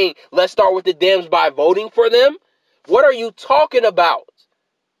saying? Let's start with the Dems by voting for them? What are you talking about?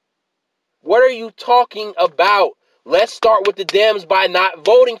 What are you talking about? Let's start with the Dems by not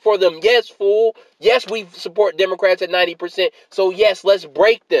voting for them. Yes, fool. Yes, we support Democrats at 90%. So yes, let's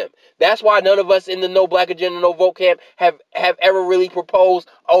break them. That's why none of us in the No Black Agenda, No Vote camp have ever really proposed,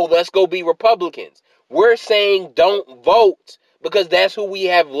 oh, let's go be Republicans. We're saying don't vote because that's who we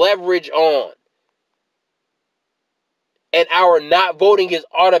have leverage on. And our not voting is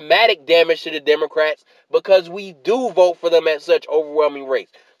automatic damage to the Democrats because we do vote for them at such overwhelming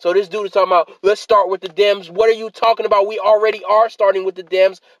rates. So this dude is talking about, let's start with the Dems. What are you talking about? We already are starting with the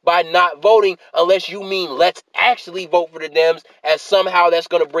Dems by not voting, unless you mean let's actually vote for the Dems as somehow that's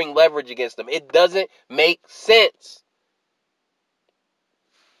going to bring leverage against them. It doesn't make sense.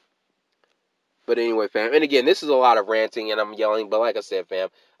 But anyway, fam, and again, this is a lot of ranting and I'm yelling, but like I said, fam,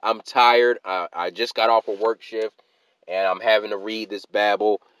 I'm tired. I just got off a work shift and I'm having to read this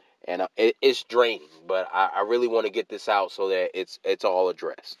babble, and it's draining. But I really want to get this out so that it's all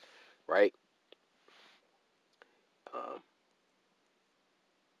addressed, right? Um,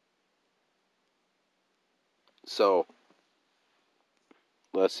 so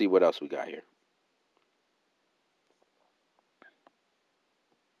let's see what else we got here.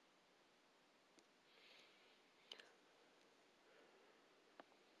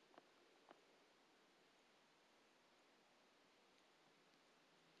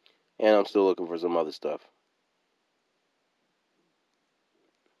 And I'm still looking for some other stuff.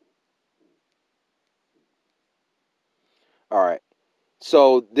 All right.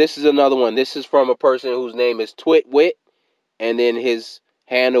 So this is another one. This is from a person whose name is Twitwit, and then his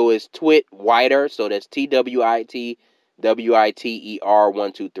Handle is Twitwiter, so that's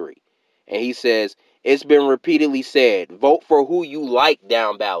TWITWITER123. And he says, it's been repeatedly said, vote for who you like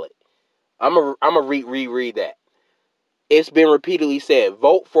down ballot. I'm a reread that. It's been repeatedly said,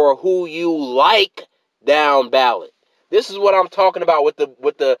 vote for who you like down ballot. This is what I'm talking about with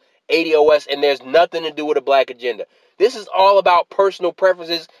the ADOS, and there's nothing to do with a black agenda. This is all about personal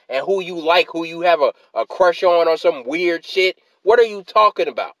preferences and who you like, who you have a crush on or some weird shit. What are you talking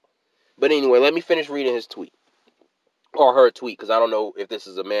about? But anyway, let me finish reading his tweet. Or her tweet, because I don't know if this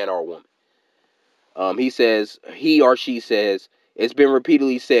is a man or a woman. He or she says, it's been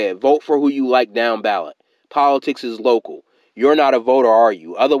repeatedly said, vote for who you like down ballot. Politics is local. You're not a voter, are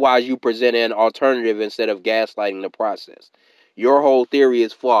you? Otherwise, you present an alternative instead of gaslighting the process. Your whole theory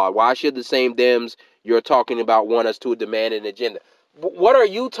is flawed. Why should the same Dems you're talking about want us to demand an agenda? What are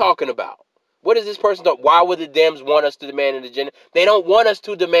you talking about? What is this person talking? Why would the Dems want us to demand an agenda? They don't want us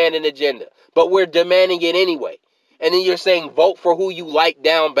to demand an agenda, but we're demanding it anyway. And then you're saying vote for who you like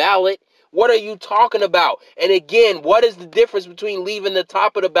down ballot. What are you talking about? And again, what is the difference between leaving the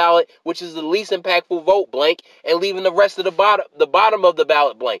top of the ballot, which is the least impactful vote, blank, and leaving the rest of the bottom of the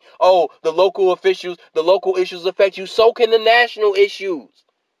ballot blank? Oh, the local issues affect you. So can the national issues.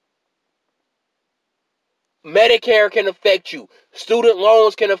 Medicare can affect you. Student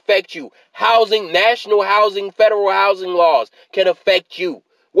loans can affect you. Housing, national housing, federal housing laws can affect you.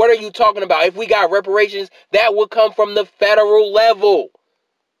 What are you talking about? If we got reparations, that would come from the federal level.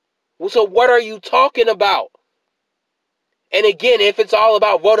 So what are you talking about? And again, if it's all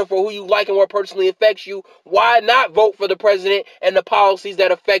about voting for who you like and what personally affects you, why not vote for the president and the policies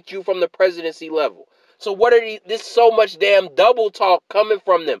that affect you from the presidency level? So what are this so much damn double talk coming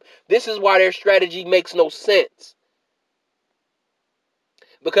from them? This is why their strategy makes no sense.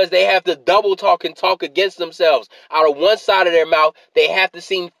 Because they have to double talk and talk against themselves. Out of one side of their mouth, they have to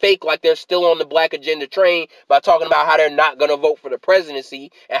seem fake like they're still on the black agenda train by talking about how they're not going to vote for the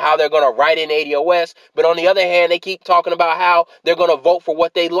presidency and how they're going to write in ADOS. But on the other hand, they keep talking about how they're going to vote for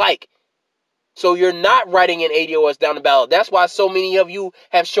what they like. So you're not writing in ADOS down the ballot. That's why so many of you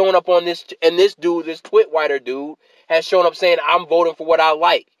have shown up on this, and this Twitwiter dude, has shown up saying, I'm voting for what I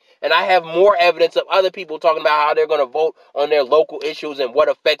like. And I have more evidence of other people talking about how they're going to vote on their local issues and what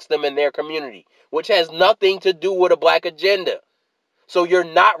affects them in their community, which has nothing to do with a black agenda. So you're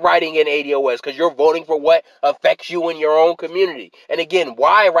not writing in ADOS because you're voting for what affects you in your own community. And again,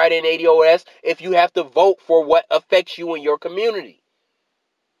 why write in ADOS if you have to vote for what affects you in your community?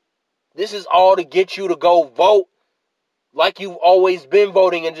 This is all to get you to go vote like you've always been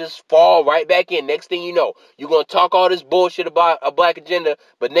voting and just fall right back in. Next thing you know, you're going to talk all this bullshit about a black agenda,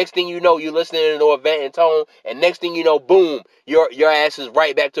 but next thing you know, you're listening to Event and Tone, and next thing you know, boom, your ass is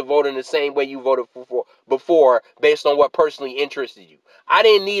right back to voting the same way you voted for before based on what personally interested you. I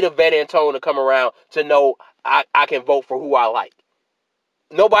didn't need Event and Tone to come around to know I can vote for who I like.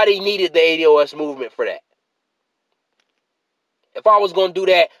 Nobody needed the ADOS movement for that. If I was going to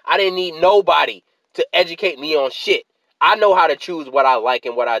do that, I didn't need nobody to educate me on shit. I know how to choose what I like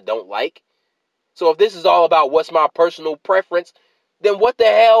and what I don't like. So if this is all about what's my personal preference, then what the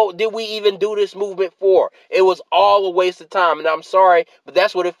hell did we even do this movement for? It was all a waste of time. And I'm sorry, but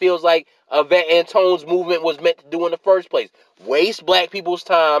that's what it feels like Yvette Antone's movement was meant to do in the first place. Waste black people's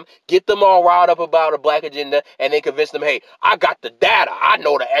time, get them all riled up about a black agenda, and then convince them, hey, I got the data. I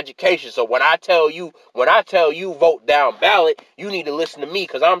know the education. So when I tell you vote down ballot, you need to listen to me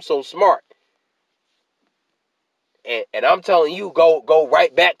because I'm so smart. And I'm telling you, go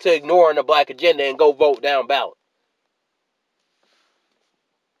right back to ignoring the black agenda and go vote down ballot.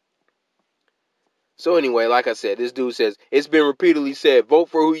 So anyway, like I said, this dude says, it's been repeatedly said, vote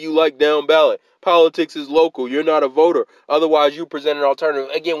for who you like down ballot. Politics is local. You're not a voter. Otherwise, you present an alternative.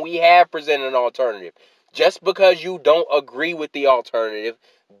 Again, we have presented an alternative. Just because you don't agree with the alternative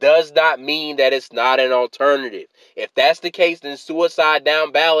does not mean that it's not an alternative. If that's the case, then suicide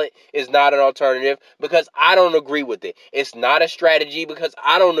down ballot is not an alternative because I don't agree with it. It's not a strategy because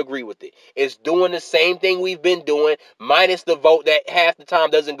I don't agree with it. It's doing the same thing we've been doing, minus the vote that half the time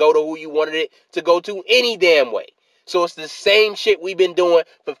doesn't go to who you wanted it to go to any damn way. So it's the same shit we've been doing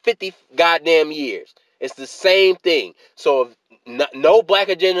for 50 goddamn years. It's the same thing. So if no black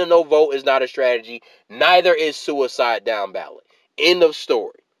agenda, no vote is not a strategy. Neither is suicide down ballot. End of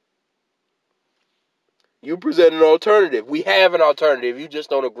story. You present an alternative. We have an alternative. You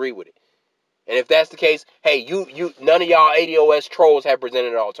just don't agree with it. And if that's the case, hey, you none of y'all ADOS trolls have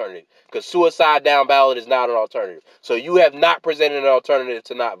presented an alternative. Because suicide down ballot is not an alternative. So you have not presented an alternative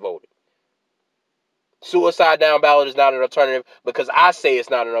to not voting. Suicide down ballot is not an alternative because I say it's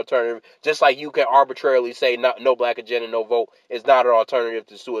not an alternative. Just like you can arbitrarily say no black agenda, no vote is not an alternative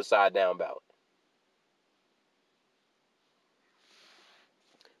to suicide down ballot.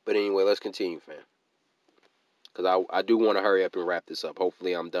 But anyway, let's continue, fam. Because I do want to hurry up and wrap this up.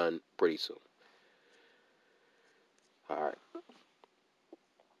 Hopefully I'm done pretty soon. All right.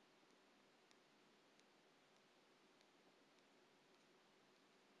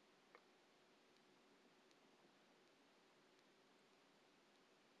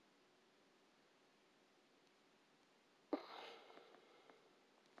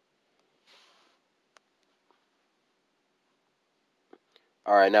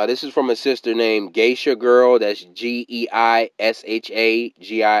 All right, now this is from a sister named Geisha Girl. That's Geishagirl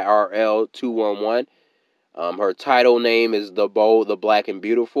 211. Her title name is The Bold, the Black, and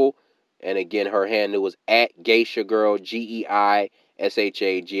Beautiful. And again, her handle was at Geisha Girl, Geishagirl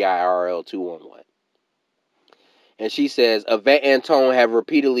 211. And she says, Yvette and Tone have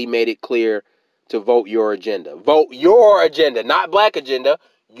repeatedly made it clear to vote your agenda. Vote your agenda, not black agenda,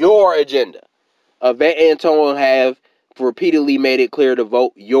 your agenda. Yvette and Tone have repeatedly made it clear to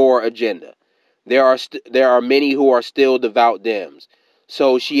vote your agenda. There are many who are still devout Dems.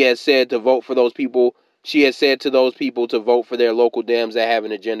 So she has said to vote for those people. She has said to those people to vote for their local Dems that have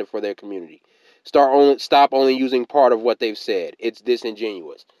an agenda for their community. Stop only using part of what they've said. It's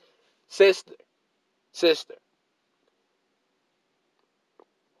disingenuous. Sister.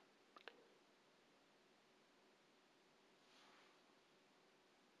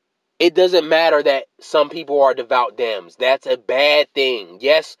 It doesn't matter that some people are devout Dems. That's a bad thing.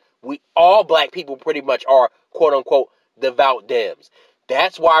 Yes, all black people pretty much are quote unquote devout Dems.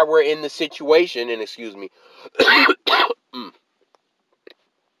 That's why we're in the situation, and excuse me.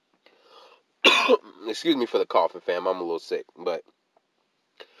 Excuse me for the coughing, fam. I'm a little sick, but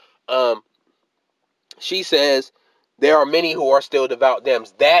um she says there are many who are still devout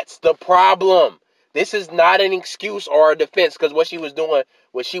Dems. That's the problem. This is not an excuse or a defense, because what she was doing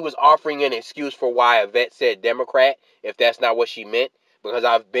was she was offering an excuse for why Yvette said Democrat, if that's not what she meant. Because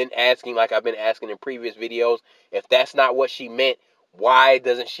I've been asking, like I've been asking in previous videos, if that's not what she meant, why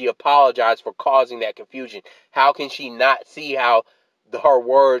doesn't she apologize for causing that confusion? How can she not see how her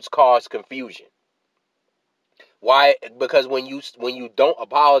words cause confusion? Why? Because when you don't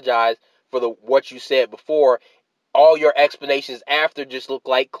apologize for what you said before, all your explanations after just look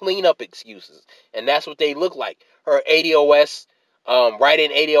like cleanup excuses, and that's what they look like. Her ADOS,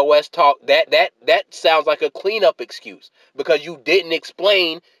 write-in ADOS talk, that sounds like a cleanup excuse, because you didn't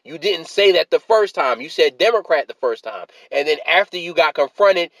explain, you didn't say that the first time. You said Democrat the first time, and then after you got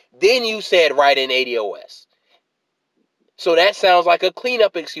confronted, then you said write-in ADOS. So that sounds like a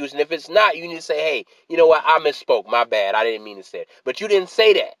cleanup excuse, and if it's not, you need to say, hey, you know what, I misspoke, my bad, I didn't mean to say it. But you didn't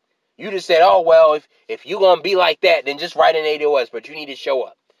say that. You just said, oh, well, if you're going to be like that, then just write an ADOS, but you need to show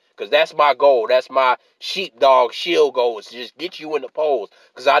up. Because that's my goal. That's my sheepdog shield goal, is to just get you in the polls.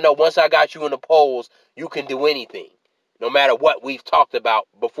 Because I know once I got you in the polls, you can do anything, no matter what we've talked about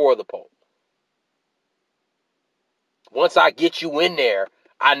before the poll. Once I get you in there,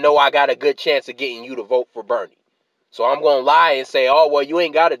 I know I got a good chance of getting you to vote for Bernie. So I'm going to lie and say, oh, well, you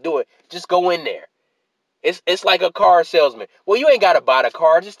ain't got to do it. Just go in there. It's like a car salesman. Well, you ain't got to buy the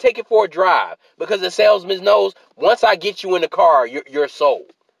car. Just take it for a drive. Because the salesman knows once I get you in the car, you're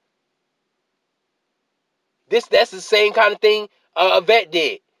sold. That's the same kind of thing Yvette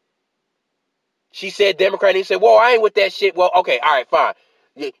did. She said Democrat, and he said, whoa, I ain't with that shit. Well, okay, all right, fine.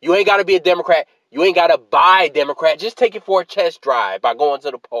 You ain't got to be a Democrat. You ain't got to buy Democrat. Just take it for a test drive by going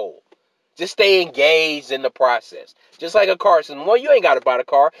to the poll. Just stay engaged in the process. Just like a car salesman. Well, you ain't got to buy the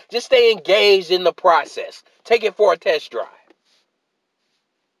car. Just stay engaged in the process. Take it for a test drive.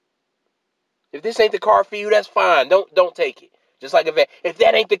 If this ain't the car for you, that's fine. Don't take it. Just like if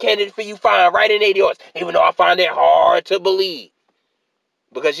that ain't the candidate for you, fine. Write in 80 yours. Even though I find it hard to believe.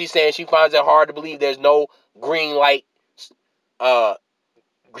 Because she's saying she finds it hard to believe there's no green light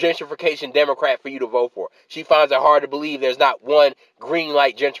gentrification Democrat for you to vote for. She finds it hard to believe there's not one green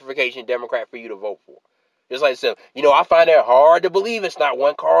light gentrification Democrat for you to vote for. Just like I said, I find it hard to believe it's not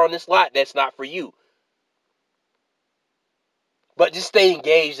one car on this lot that's not for you. But just stay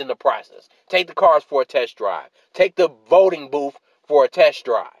engaged in the process. Take the cars for a test drive. Take the voting booth for a test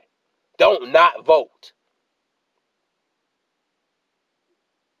drive. Don't not vote.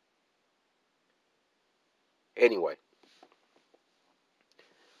 Anyway.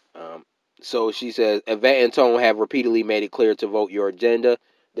 So she says, Yvette and Tone have repeatedly made it clear to vote your agenda.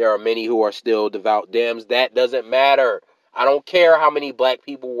 There are many who are still devout Dems. That doesn't matter. I don't care how many black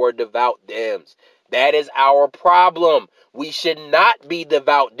people were devout Dems. That is our problem. We should not be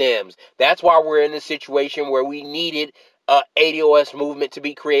devout Dems. That's why we're in a situation where we needed a ADOS movement to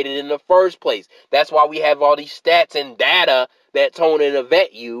be created in the first place. That's why we have all these stats and data that Tone and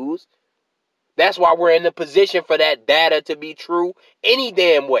Yvette use. That's why we're in the position for that data to be true any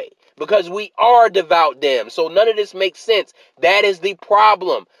damn way. Because we are devout Dems. So none of this makes sense. That is the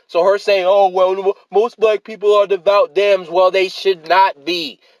problem. So her saying, oh, well, most black people are devout Dems. Well, they should not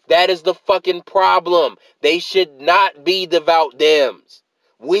be. That is the fucking problem. They should not be devout Dems.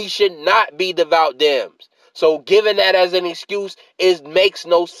 We should not be devout Dems. So giving that as an excuse makes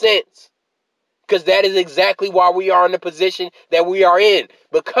no sense. Because that is exactly why we are in the position that we are in.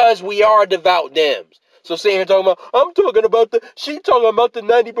 Because we are devout Dems. So sitting here talking about, she talking about the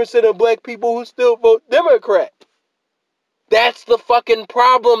 90% of black people who still vote Democrat. That's the fucking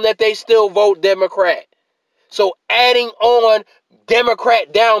problem, that they still vote Democrat. So adding on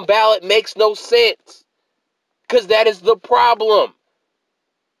Democrat down ballot makes no sense. Because that is the problem.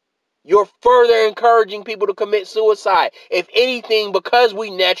 You're further encouraging people to commit suicide. If anything, because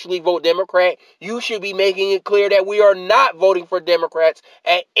we naturally vote Democrat, you should be making it clear that we are not voting for Democrats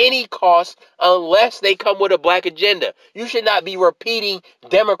at any cost unless they come with a black agenda. You should not be repeating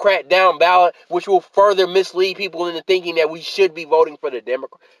Democrat down ballot, which will further mislead people into thinking that we should be voting for the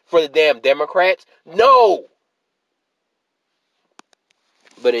damn Democrats. No.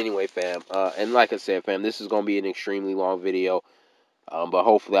 But anyway, fam, and like I said, fam, this is going to be an extremely long video. But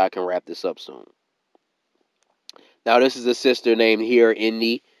hopefully I can wrap this up soon. Now, this is a sister named here,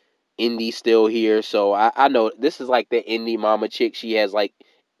 Indy. Indy still here. So I know this is like the Indy mama chick. She has like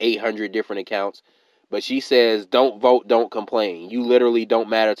 800 different accounts. But she says, don't vote, don't complain. You literally don't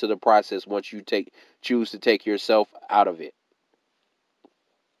matter to the process once you choose to take yourself out of it.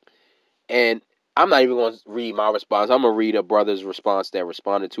 And I'm not even going to read my response. I'm going to read a brother's response that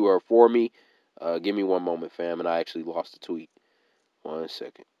responded to her for me. Give me one moment, fam. And I actually lost the tweet. 1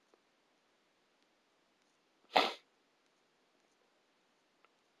 second.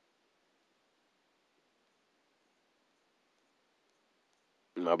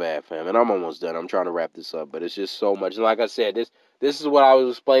 My bad, fam. And I'm almost done. I'm trying to wrap this up, but it's just so much. And like I said, this is what I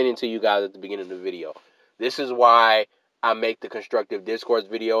was explaining to you guys at the beginning of the video. This is why I make the constructive discourse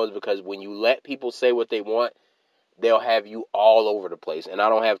videos, because when you let people say what they want, they'll have you all over the place. And I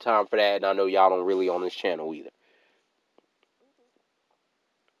don't have time for that, and I know y'all don't really on this channel either.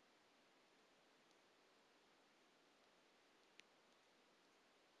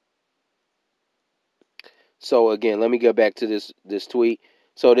 So again, let me go back to this tweet.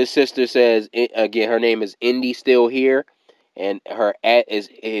 So this sister says, again, her name is Indy Still Here, and her @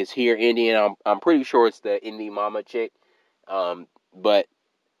 is here Indy, and I'm pretty sure it's the Indy mama chick, but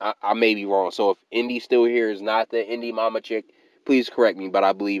I may be wrong. So if Indy Still Here is not the Indy mama chick, please correct me, but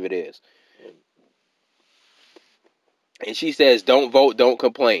I believe it is. And she says, don't vote, don't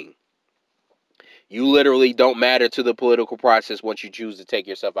complain. You literally don't matter to the political process once you choose to take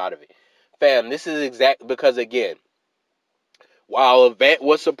yourself out of it. Fam, this is exact because, again, while Yvette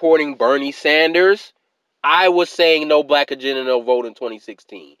was supporting Bernie Sanders, I was saying no black agenda, no vote in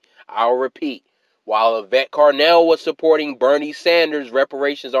 2016. I'll repeat. While Yvette Carnell was supporting Bernie Sanders,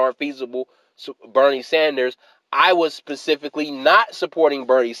 reparations aren't feasible, Bernie Sanders, I was specifically not supporting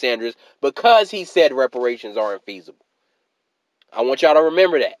Bernie Sanders because he said reparations aren't feasible. I want y'all to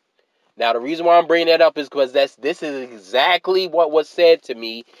remember that. Now, the reason why I'm bringing that up is because this is exactly what was said to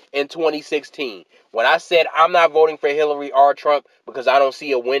me in 2016. When I said I'm not voting for Hillary or Trump because I don't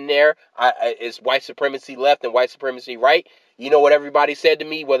see a win there, it's white supremacy left and white supremacy right. You know what everybody said to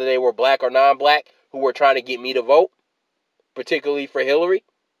me, whether they were black or non-black, who were trying to get me to vote, particularly for Hillary?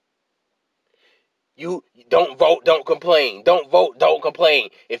 You don't vote, don't complain. Don't vote, don't complain.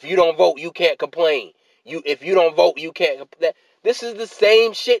 If you don't vote, you can't complain. If you don't vote, you can't. This is the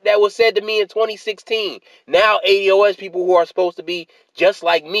same shit that was said to me in 2016. Now ADOS people who are supposed to be just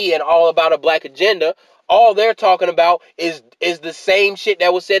like me and all about a black agenda, all they're talking about is the same shit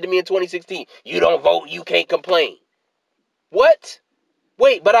that was said to me in 2016. You don't vote, you can't complain. What?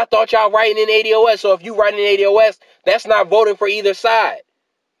 Wait, but I thought y'all writing in ADOS. So if you writing in ADOS, that's not voting for either side.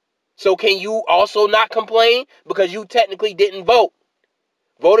 So can you also not complain because you technically didn't vote?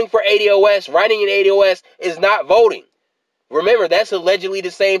 Voting for ADOS, writing in ADOS is not voting. Remember, that's allegedly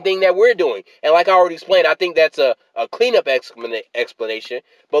the same thing that we're doing. And like I already explained, I think that's a cleanup explanation.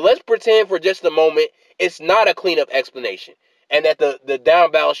 But let's pretend for just a moment it's not a cleanup explanation. And that the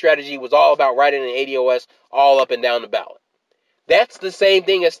down ballot strategy was all about writing in ADOS all up and down the ballot. That's the same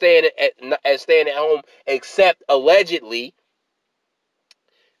thing as staying at home, except allegedly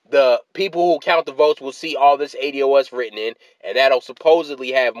the people who count the votes will see all this ADOS written in, and that'll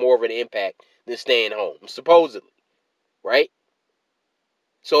supposedly have more of an impact than staying home. Supposedly, right?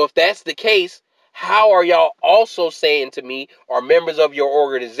 So if that's the case, how are y'all also saying to me, or members of your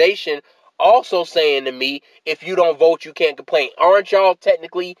organization also saying to me, if you don't vote, you can't complain? Aren't y'all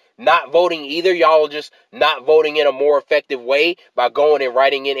technically not voting either? Y'all are just not voting in a more effective way by going and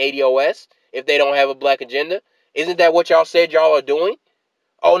writing in ADOS if they don't have a black agenda? Isn't that what y'all said y'all are doing?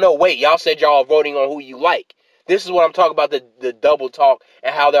 Oh, no, wait. Y'all said y'all are voting on who you like. This is what I'm talking about, the double talk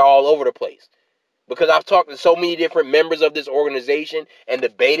and how they're all over the place. Because I've talked to so many different members of this organization and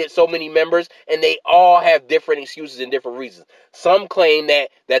debated so many members, and they all have different excuses and different reasons. Some claim that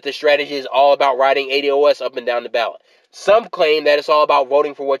the strategy is all about writing ADOS up and down the ballot. Some claim that it's all about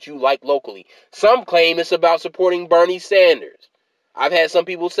voting for what you like locally. Some claim it's about supporting Bernie Sanders. I've had some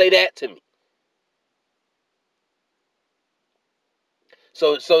people say that to me.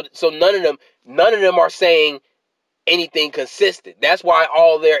 So none of them are saying anything consistent. That's why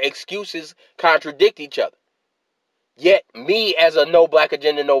all their excuses contradict each other. Yet, me as a no black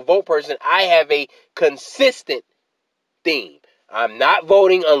agenda, no vote person, I have a consistent theme. I'm not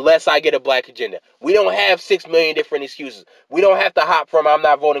voting unless I get a black agenda. We don't have 6 million different excuses. We don't have to hop from I'm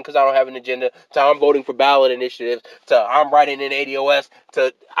not voting because I don't have an agenda to I'm voting for ballot initiatives to I'm writing in ADOS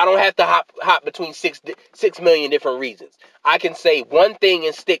to I don't have to hop between 6 million different reasons. I can say one thing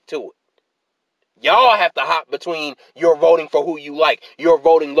and stick to it. Y'all have to hop between you're voting for who you like, you're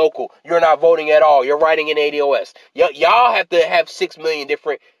voting local, you're not voting at all, you're writing in ADOS. Y'all have to have 6 million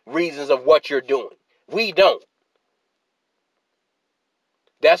different reasons of what you're doing. We don't.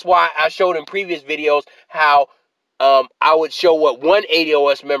 That's why I showed in previous videos how I would show what one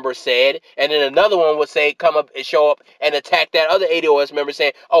ADOS member said, and then another one would say, come up and show up and attack that other ADOS member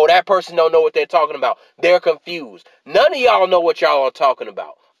saying, oh, that person don't know what they're talking about. They're confused. None of y'all know what y'all are talking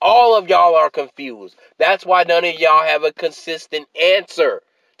about. All of y'all are confused. That's why none of y'all have a consistent answer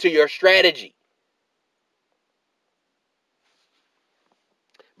to your strategy.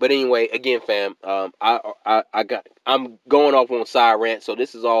 But anyway, again, fam, I'm going off on side rant, so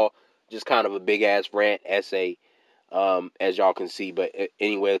this is all just kind of a big ass rant essay, as y'all can see. But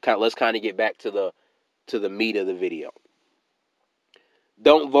anyway, let's kind of get back to the meat of the video.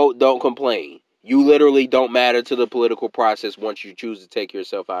 Don't vote, don't complain. You literally don't matter to the political process once you choose to take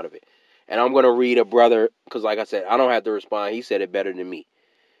yourself out of it. And I'm going to read a brother, because like I said, I don't have to respond. He said it better than me.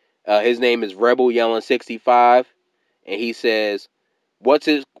 His name is Rebel Yelling 65, and he says, What's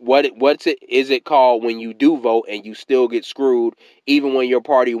it is it called when you do vote and you still get screwed even when your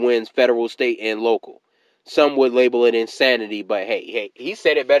party wins federal, state, and local? Some would label it insanity, but hey, he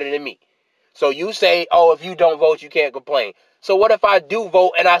said it better than me. So you say, oh, if you don't vote, you can't complain. So what if I do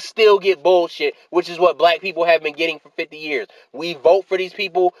vote and I still get bullshit, which is what black people have been getting for 50 years? We vote for these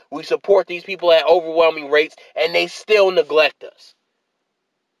people, we support these people at overwhelming rates, and they still neglect us.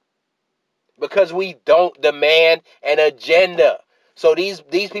 Because we don't demand an agenda. So these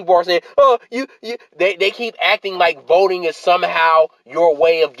people are saying, oh, they keep acting like voting is somehow your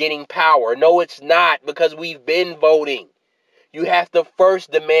way of getting power. No, it's not, because we've been voting. You have to first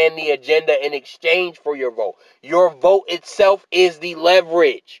demand the agenda in exchange for your vote. Your vote itself is the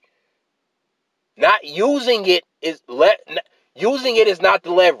leverage. Not using it is using it is not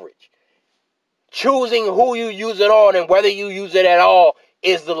the leverage. Choosing who you use it on and whether you use it at all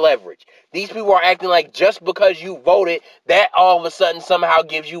is the leverage. These people are acting like just because you voted, that all of a sudden somehow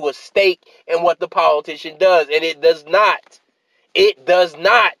gives you a stake in what the politician does. And it does not. It does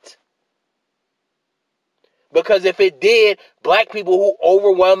not. Because if it did, black people who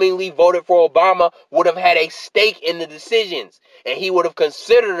overwhelmingly voted for Obama would have had a stake in the decisions. And he would have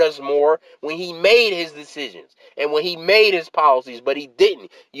considered us more when he made his decisions and when he made his policies. But he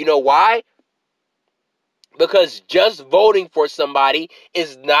didn't. You know why? Because just voting for somebody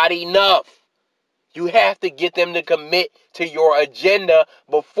is not enough. You have to get them to commit to your agenda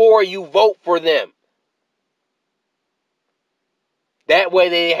before you vote for them. That way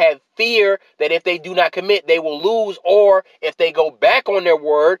they have fear that if they do not commit, they will lose, or if they go back on their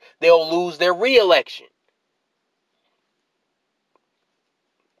word, they'll lose their re-election.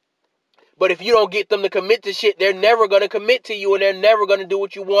 But if you don't get them to commit to shit, they're never going to commit to you, and they're never going to do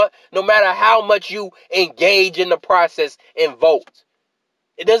what you want, no matter how much you engage in the process and vote.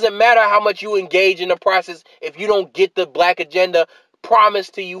 It doesn't matter how much you engage in the process if you don't get the black agenda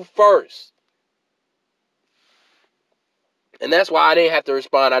promised to you first. And that's why I didn't have to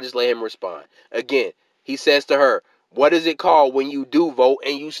respond. I just let him respond. Again, he says to her, what is it called when you do vote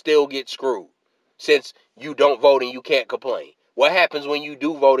and you still get screwed? Since you don't vote and you can't complain. What happens when you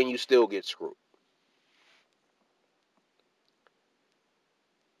do vote and you still get screwed?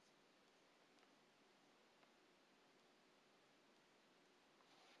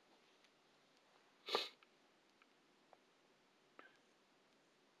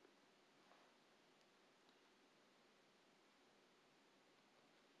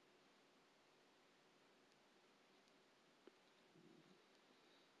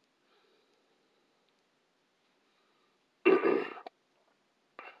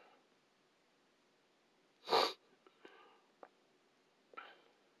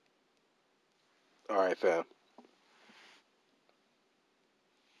 All right, fam.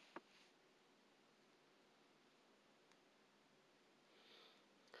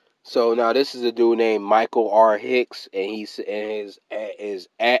 So now this is a dude named Michael R. Hicks, and he's and his is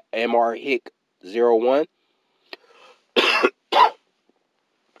at Mr. Hick 01, and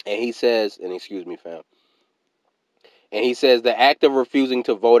he says, and excuse me, fam, and he says the act of refusing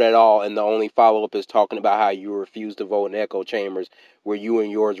to vote at all, and the only follow up is talking about how you refuse to vote in echo chambers where you and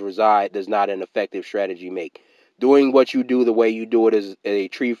yours reside, does not an effective strategy make. Doing what you do the way you do it is a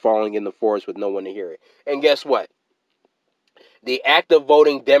tree falling in the forest with no one to hear it. And guess what? The act of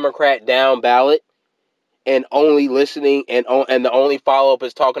voting Democrat down ballot and only listening and the only follow up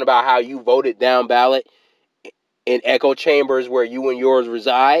is talking about how you voted down ballot in echo chambers where you and yours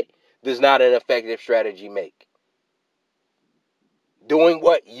reside does not an effective strategy make. Doing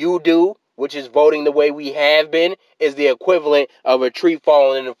what you do, which is voting the way we have been, is the equivalent of a tree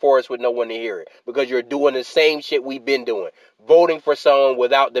falling in the forest with no one to hear it, because you're doing the same shit we've been doing, voting for someone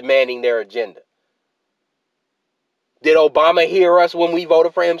without demanding their agenda. Did Obama hear us when we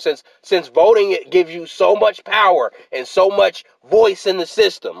voted for him? Since voting, it gives you so much power and so much voice in the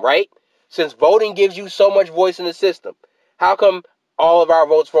system, right? Since voting gives you so much voice in the system, how come all of our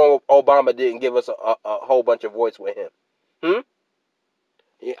votes for Obama didn't give us a whole bunch of voice with him? Hmm?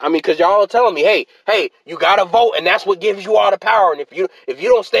 I mean, because y'all are telling me, hey, you gotta vote, and that's what gives you all the power. And if you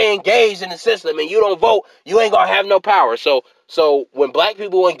don't stay engaged in the system and you don't vote, you ain't gonna have no power. So when black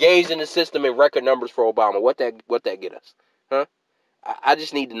people engage in the system in record numbers for Obama, what that get us? Huh? I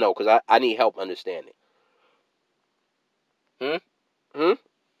just need to know, because I need help understanding. Hmm? Hmm?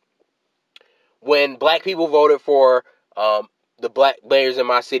 When black people voted for the black mayors in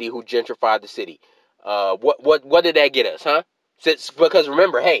my city who gentrified the city, what did that get us, huh? Because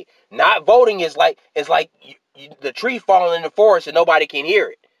remember, hey, not voting is like the tree falling in the forest and nobody can hear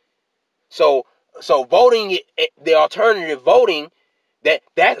it. So voting, the alternative voting,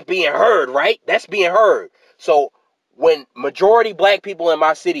 that's being heard, right? That's being heard. So when majority black people in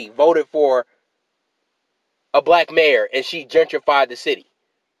my city voted for a black mayor and she gentrified the city,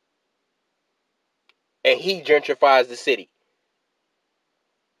 and he gentrifies the city,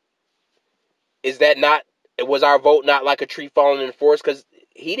 is that not, was our vote not like a tree falling in the forest? Because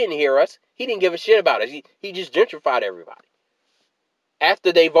he didn't hear us. He didn't give a shit about us. He just gentrified everybody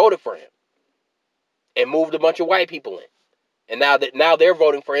after they voted for him and moved a bunch of white people in. And now they're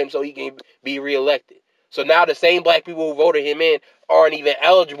voting for him so he can be reelected. So now the same black people who voted him in aren't even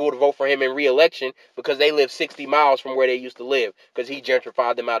eligible to vote for him in reelection because they live 60 miles from where they used to live because he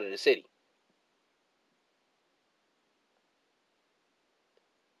gentrified them out of the city.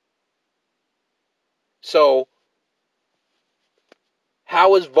 So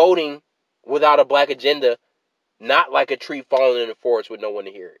how is voting without a black agenda not like a tree falling in the forest with no one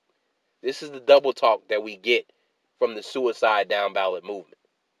to hear it? This is the double talk that we get from the suicide down ballot movement.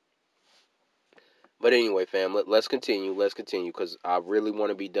 But anyway, fam, let's continue. Let's continue, because I really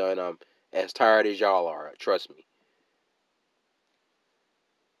want to be done. I'm as tired as y'all are. Trust me.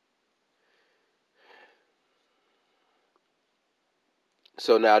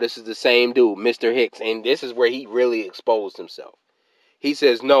 So now this is the same dude, Mr. Hicks, and this is where he really exposed himself. He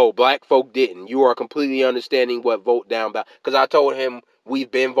says, no, black folk didn't. You are completely understanding what vote down ballot. Because I told him we've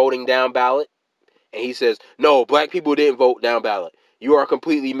been voting down ballot. And he says, no, black people didn't vote down ballot. You are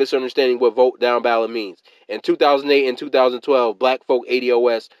completely misunderstanding what vote down ballot means. In 2008 and 2012, black folk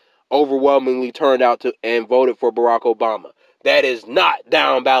ADOS overwhelmingly turned out to and voted for Barack Obama. That is not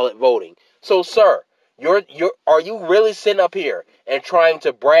down ballot voting. So, sir, are you really sitting up here and trying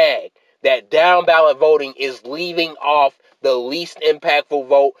to brag that down ballot voting is leaving off the least impactful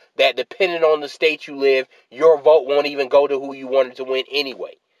vote that, depending on the state you live, your vote won't even go to who you wanted to win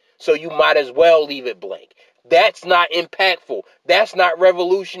anyway? So you might as well leave it blank. That's not impactful. That's not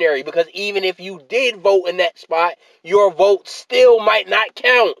revolutionary, because even if you did vote in that spot, your vote still might not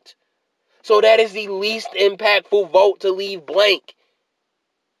count. So that is the least impactful vote to leave blank.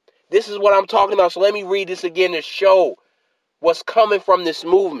 This is what I'm talking about. So let me read this again to show what's coming from this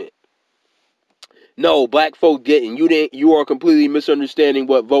movement. No, black folk didn't. You are completely misunderstanding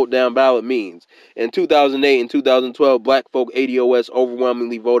what vote down ballot means. In 2008 and 2012, black folk ADOS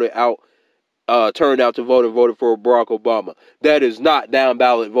overwhelmingly turned out to vote and voted for Barack Obama. That is not down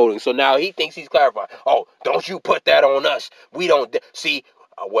ballot voting. So now he thinks he's clarifying. Oh, don't you put that on us. We don't see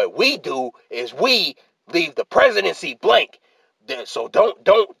what we do is we leave the presidency blank. So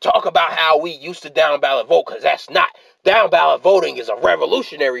don't talk about how we used to down ballot vote, because that's not. Down ballot voting is a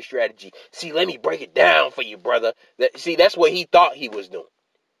revolutionary strategy. See, let me break it down for you, brother. See, that's what he thought he was doing.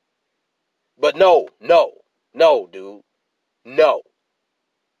 But no, dude. No.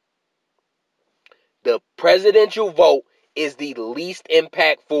 The presidential vote is the least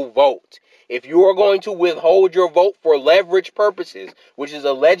impactful vote. If you are going to withhold your vote for leverage purposes, which is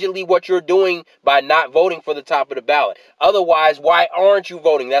allegedly what you're doing by not voting for the top of the ballot. Otherwise, why aren't you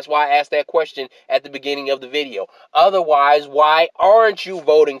voting? That's why I asked that question at the beginning of the video. Otherwise, why aren't you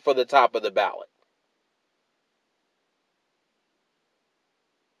voting for the top of the ballot?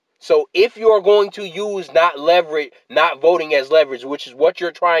 So if you're going to use not voting as leverage, which is what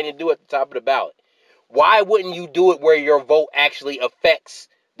you're trying to do at the top of the ballot, why wouldn't you do it where your vote actually affects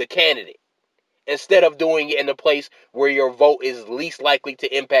the candidate instead of doing it in a place where your vote is least likely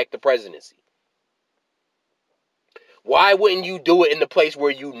to impact the presidency? Why wouldn't you do it in the place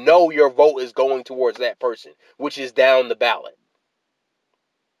where you know your vote is going towards that person, which is down the ballot?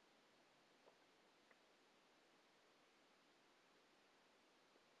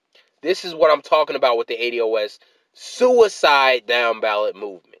 This is what I'm talking about with the ADOS suicide down ballot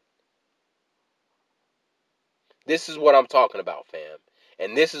movement. This is what I'm talking about, fam.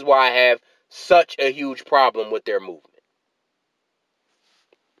 And this is why I have such a huge problem with their movement.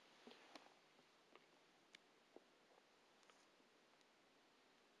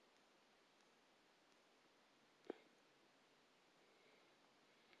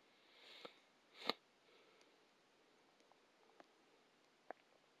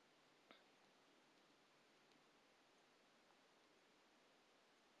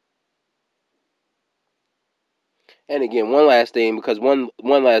 And again, one last thing, because one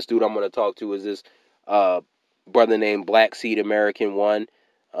last dude I'm going to talk to is this brother named Black Seed American One.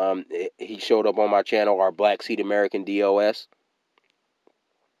 He showed up on my channel, our Black Seed American DOS,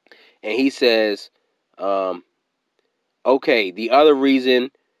 and he says, okay, the other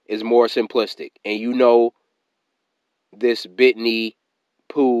reason is more simplistic, and you know this Bitney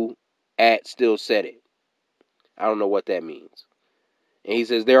Pooh at still said it. I don't know what that means. And he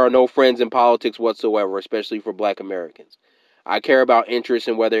says, there are no friends in politics whatsoever, especially for black Americans. I care about interests,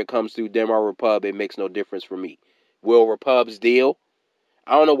 and whether it comes through Dem or Repub, it makes no difference for me. Will Repub's deal?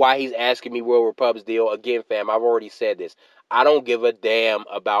 I don't know why he's asking me will Repub's deal. Again, fam, I've already said this. I don't give a damn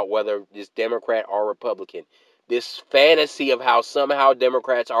about whether it's Democrat or Republican. This fantasy of how somehow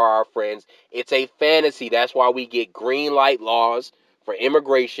Democrats are our friends, it's a fantasy. That's why we get green light laws for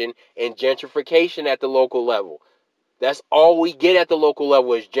immigration and gentrification at the local level. That's all we get at the local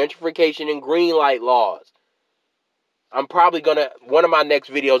level is gentrification and green light laws. I'm probably one of my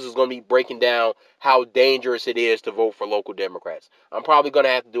next videos is going to be breaking down how dangerous it is to vote for local Democrats. I'm probably going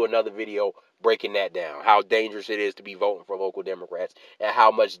to have to do another video breaking that down, how dangerous it is to be voting for local Democrats and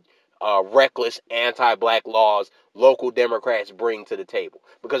how much reckless anti-black laws local Democrats bring to the table.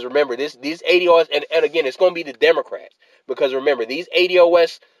 Because remember, these ADOS, and again, it's going to be the Democrats. Because remember, these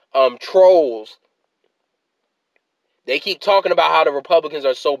ADOS trolls, they keep talking about how the Republicans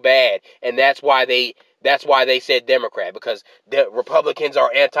are so bad, and that's why they said Democrat, because the Republicans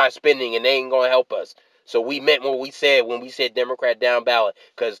are anti-spending and they ain't gonna help us. So we meant what we said when we said Democrat down ballot,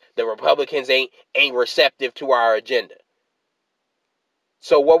 because the Republicans ain't receptive to our agenda.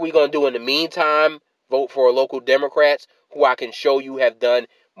 So what we gonna do in the meantime? Vote for local Democrats who I can show you have done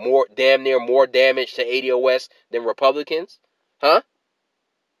damn near more damage to ADOS than Republicans, huh?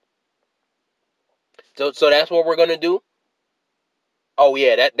 So that's what we're gonna do. Oh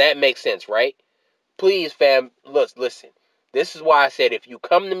yeah, that makes sense, right? Please, fam, listen. This is why I said if you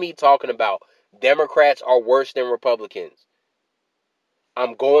come to me talking about Democrats are worse than Republicans,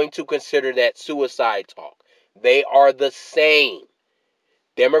 I'm going to consider that suicide talk. They are the same.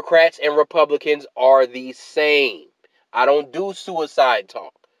 Democrats and Republicans are the same. I don't do suicide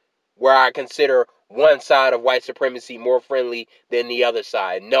talk where I consider one side of white supremacy more friendly than the other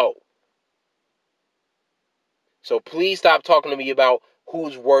side. No. So please stop talking to me about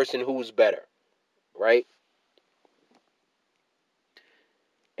who's worse and who's better, right?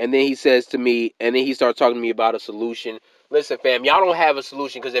 And then he says to me, and then he starts talking to me about a solution. Listen, fam, y'all don't have a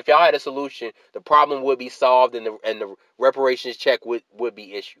solution, because if y'all had a solution, the problem would be solved and the reparations check would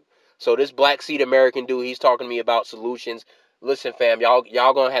be issued. So this Black Seed American dude, he's talking to me about solutions. Listen, fam,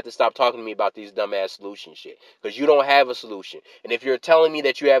 y'all gonna have to stop talking to me about these dumbass solution shit, because you don't have a solution. And if you're telling me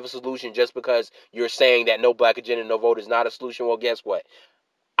that you have a solution just because you're saying that no black agenda, no vote is not a solution, well, guess what?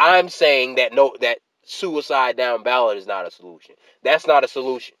 I'm saying that that suicide down ballot is not a solution. That's not a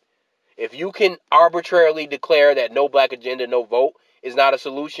solution. If you can arbitrarily declare that no black agenda, no vote is not a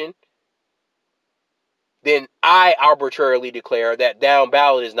solution, then I arbitrarily declare that down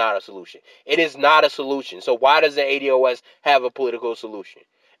ballot is not a solution. It is not a solution. So why does the ADOS have a political solution?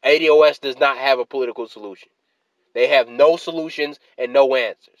 ADOS does not have a political solution. They have no solutions and no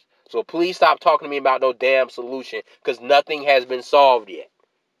answers. So please stop talking to me about no damn solution, because nothing has been solved yet.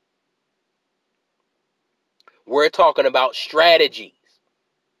 We're talking about strategies.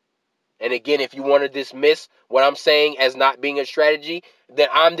 And again, if you want to dismiss what I'm saying as not being a strategy, then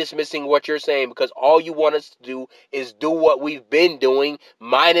I'm dismissing what you're saying, because all you want us to do is do what we've been doing,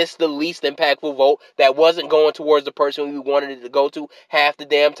 minus the least impactful vote that wasn't going towards the person we wanted it to go to half the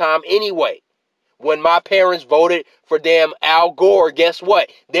damn time anyway. When my parents voted for damn Al Gore, guess what?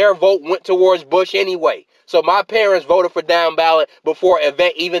 Their vote went towards Bush anyway. So my parents voted for down ballot before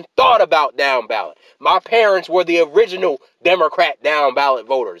Yvette even thought about down ballot. My parents were the original Democrat down ballot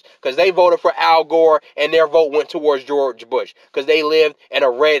voters, because they voted for Al Gore and their vote went towards George Bush because they lived in a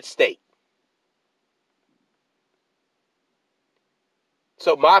red state.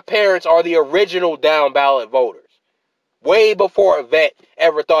 So my parents are the original down ballot voters, way before Yvette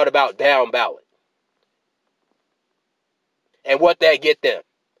ever thought about down ballot. And what that get them?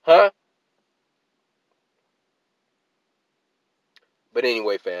 Huh? But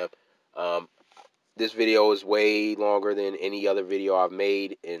anyway, fam, um, this video is way longer than any other video I've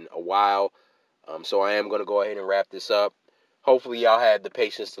made in a while. So I am going to go ahead and wrap this up. Hopefully y'all had the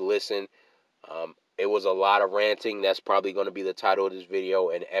patience to listen. It was a lot of ranting. That's probably going to be the title of this video,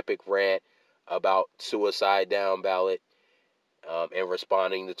 an epic rant about suicide down ballot, and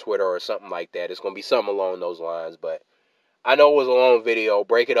responding to Twitter or something like that. It's going to be something along those lines, but I know it was a long video.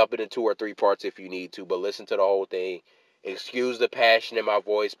 Break it up into 2 or 3 parts if you need to, but listen to the whole thing. Excuse the passion in my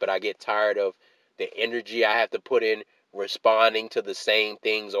voice, but I get tired of the energy I have to put in responding to the same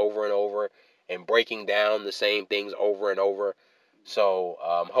things over and over and breaking down the same things over and over. So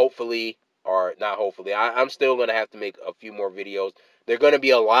hopefully, or not hopefully, I'm still going to have to make a few more videos. They're going to be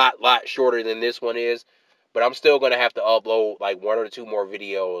a lot shorter than this one is, but I'm still going to have to upload like 1 or 2 more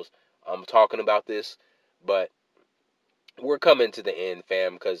videos talking about this. But we're coming to the end,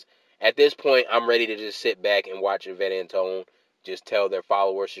 fam, because at this point, I'm ready to just sit back and watch Yvette and Tone just tell their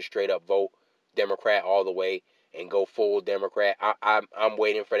followers to straight up vote Democrat all the way and go full Democrat. I'm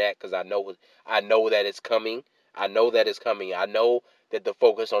waiting for that, because I know that it's coming. I know that it's coming. I know that the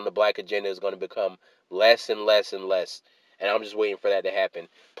focus on the black agenda is going to become less and less and less. And I'm just waiting for that to happen.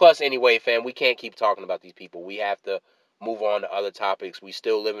 Plus, anyway, fam, we can't keep talking about these people. We have to move on to other topics. We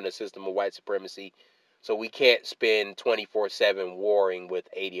still live in a system of white supremacy. So we can't spend 24/7 warring with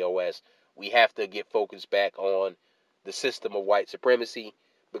ADOS. We have to get focused back on the system of white supremacy,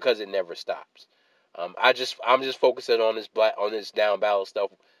 because it never stops. I'm just focusing on this down ballot stuff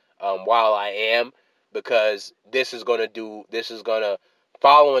while I am, because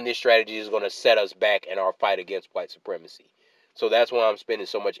following this strategy is gonna set us back in our fight against white supremacy. So that's why I'm spending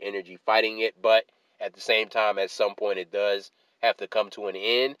so much energy fighting it. But at the same time, at some point, it does have to come to an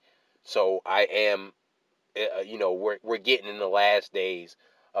end. So I am we're getting in the last days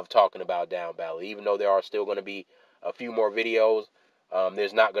of talking about down ballot. Even though there are still going to be a few more videos,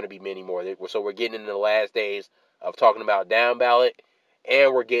 there's not going to be many more. So we're getting in the last days of talking about down ballot,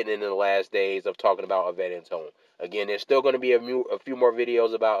 and we're getting into the last days of talking about Yvette and Tone. Again, there's still going to be a few more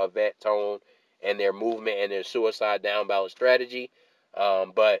videos about Yvette, Tone, and their movement and their suicide down ballot strategy,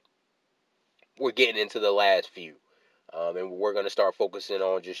 but we're getting into the last few. And we're going to start focusing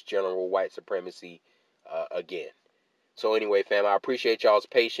on just general white supremacy again. So anyway, fam, I appreciate y'all's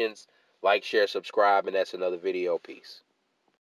patience. Like, share, subscribe, and that's another video. Peace.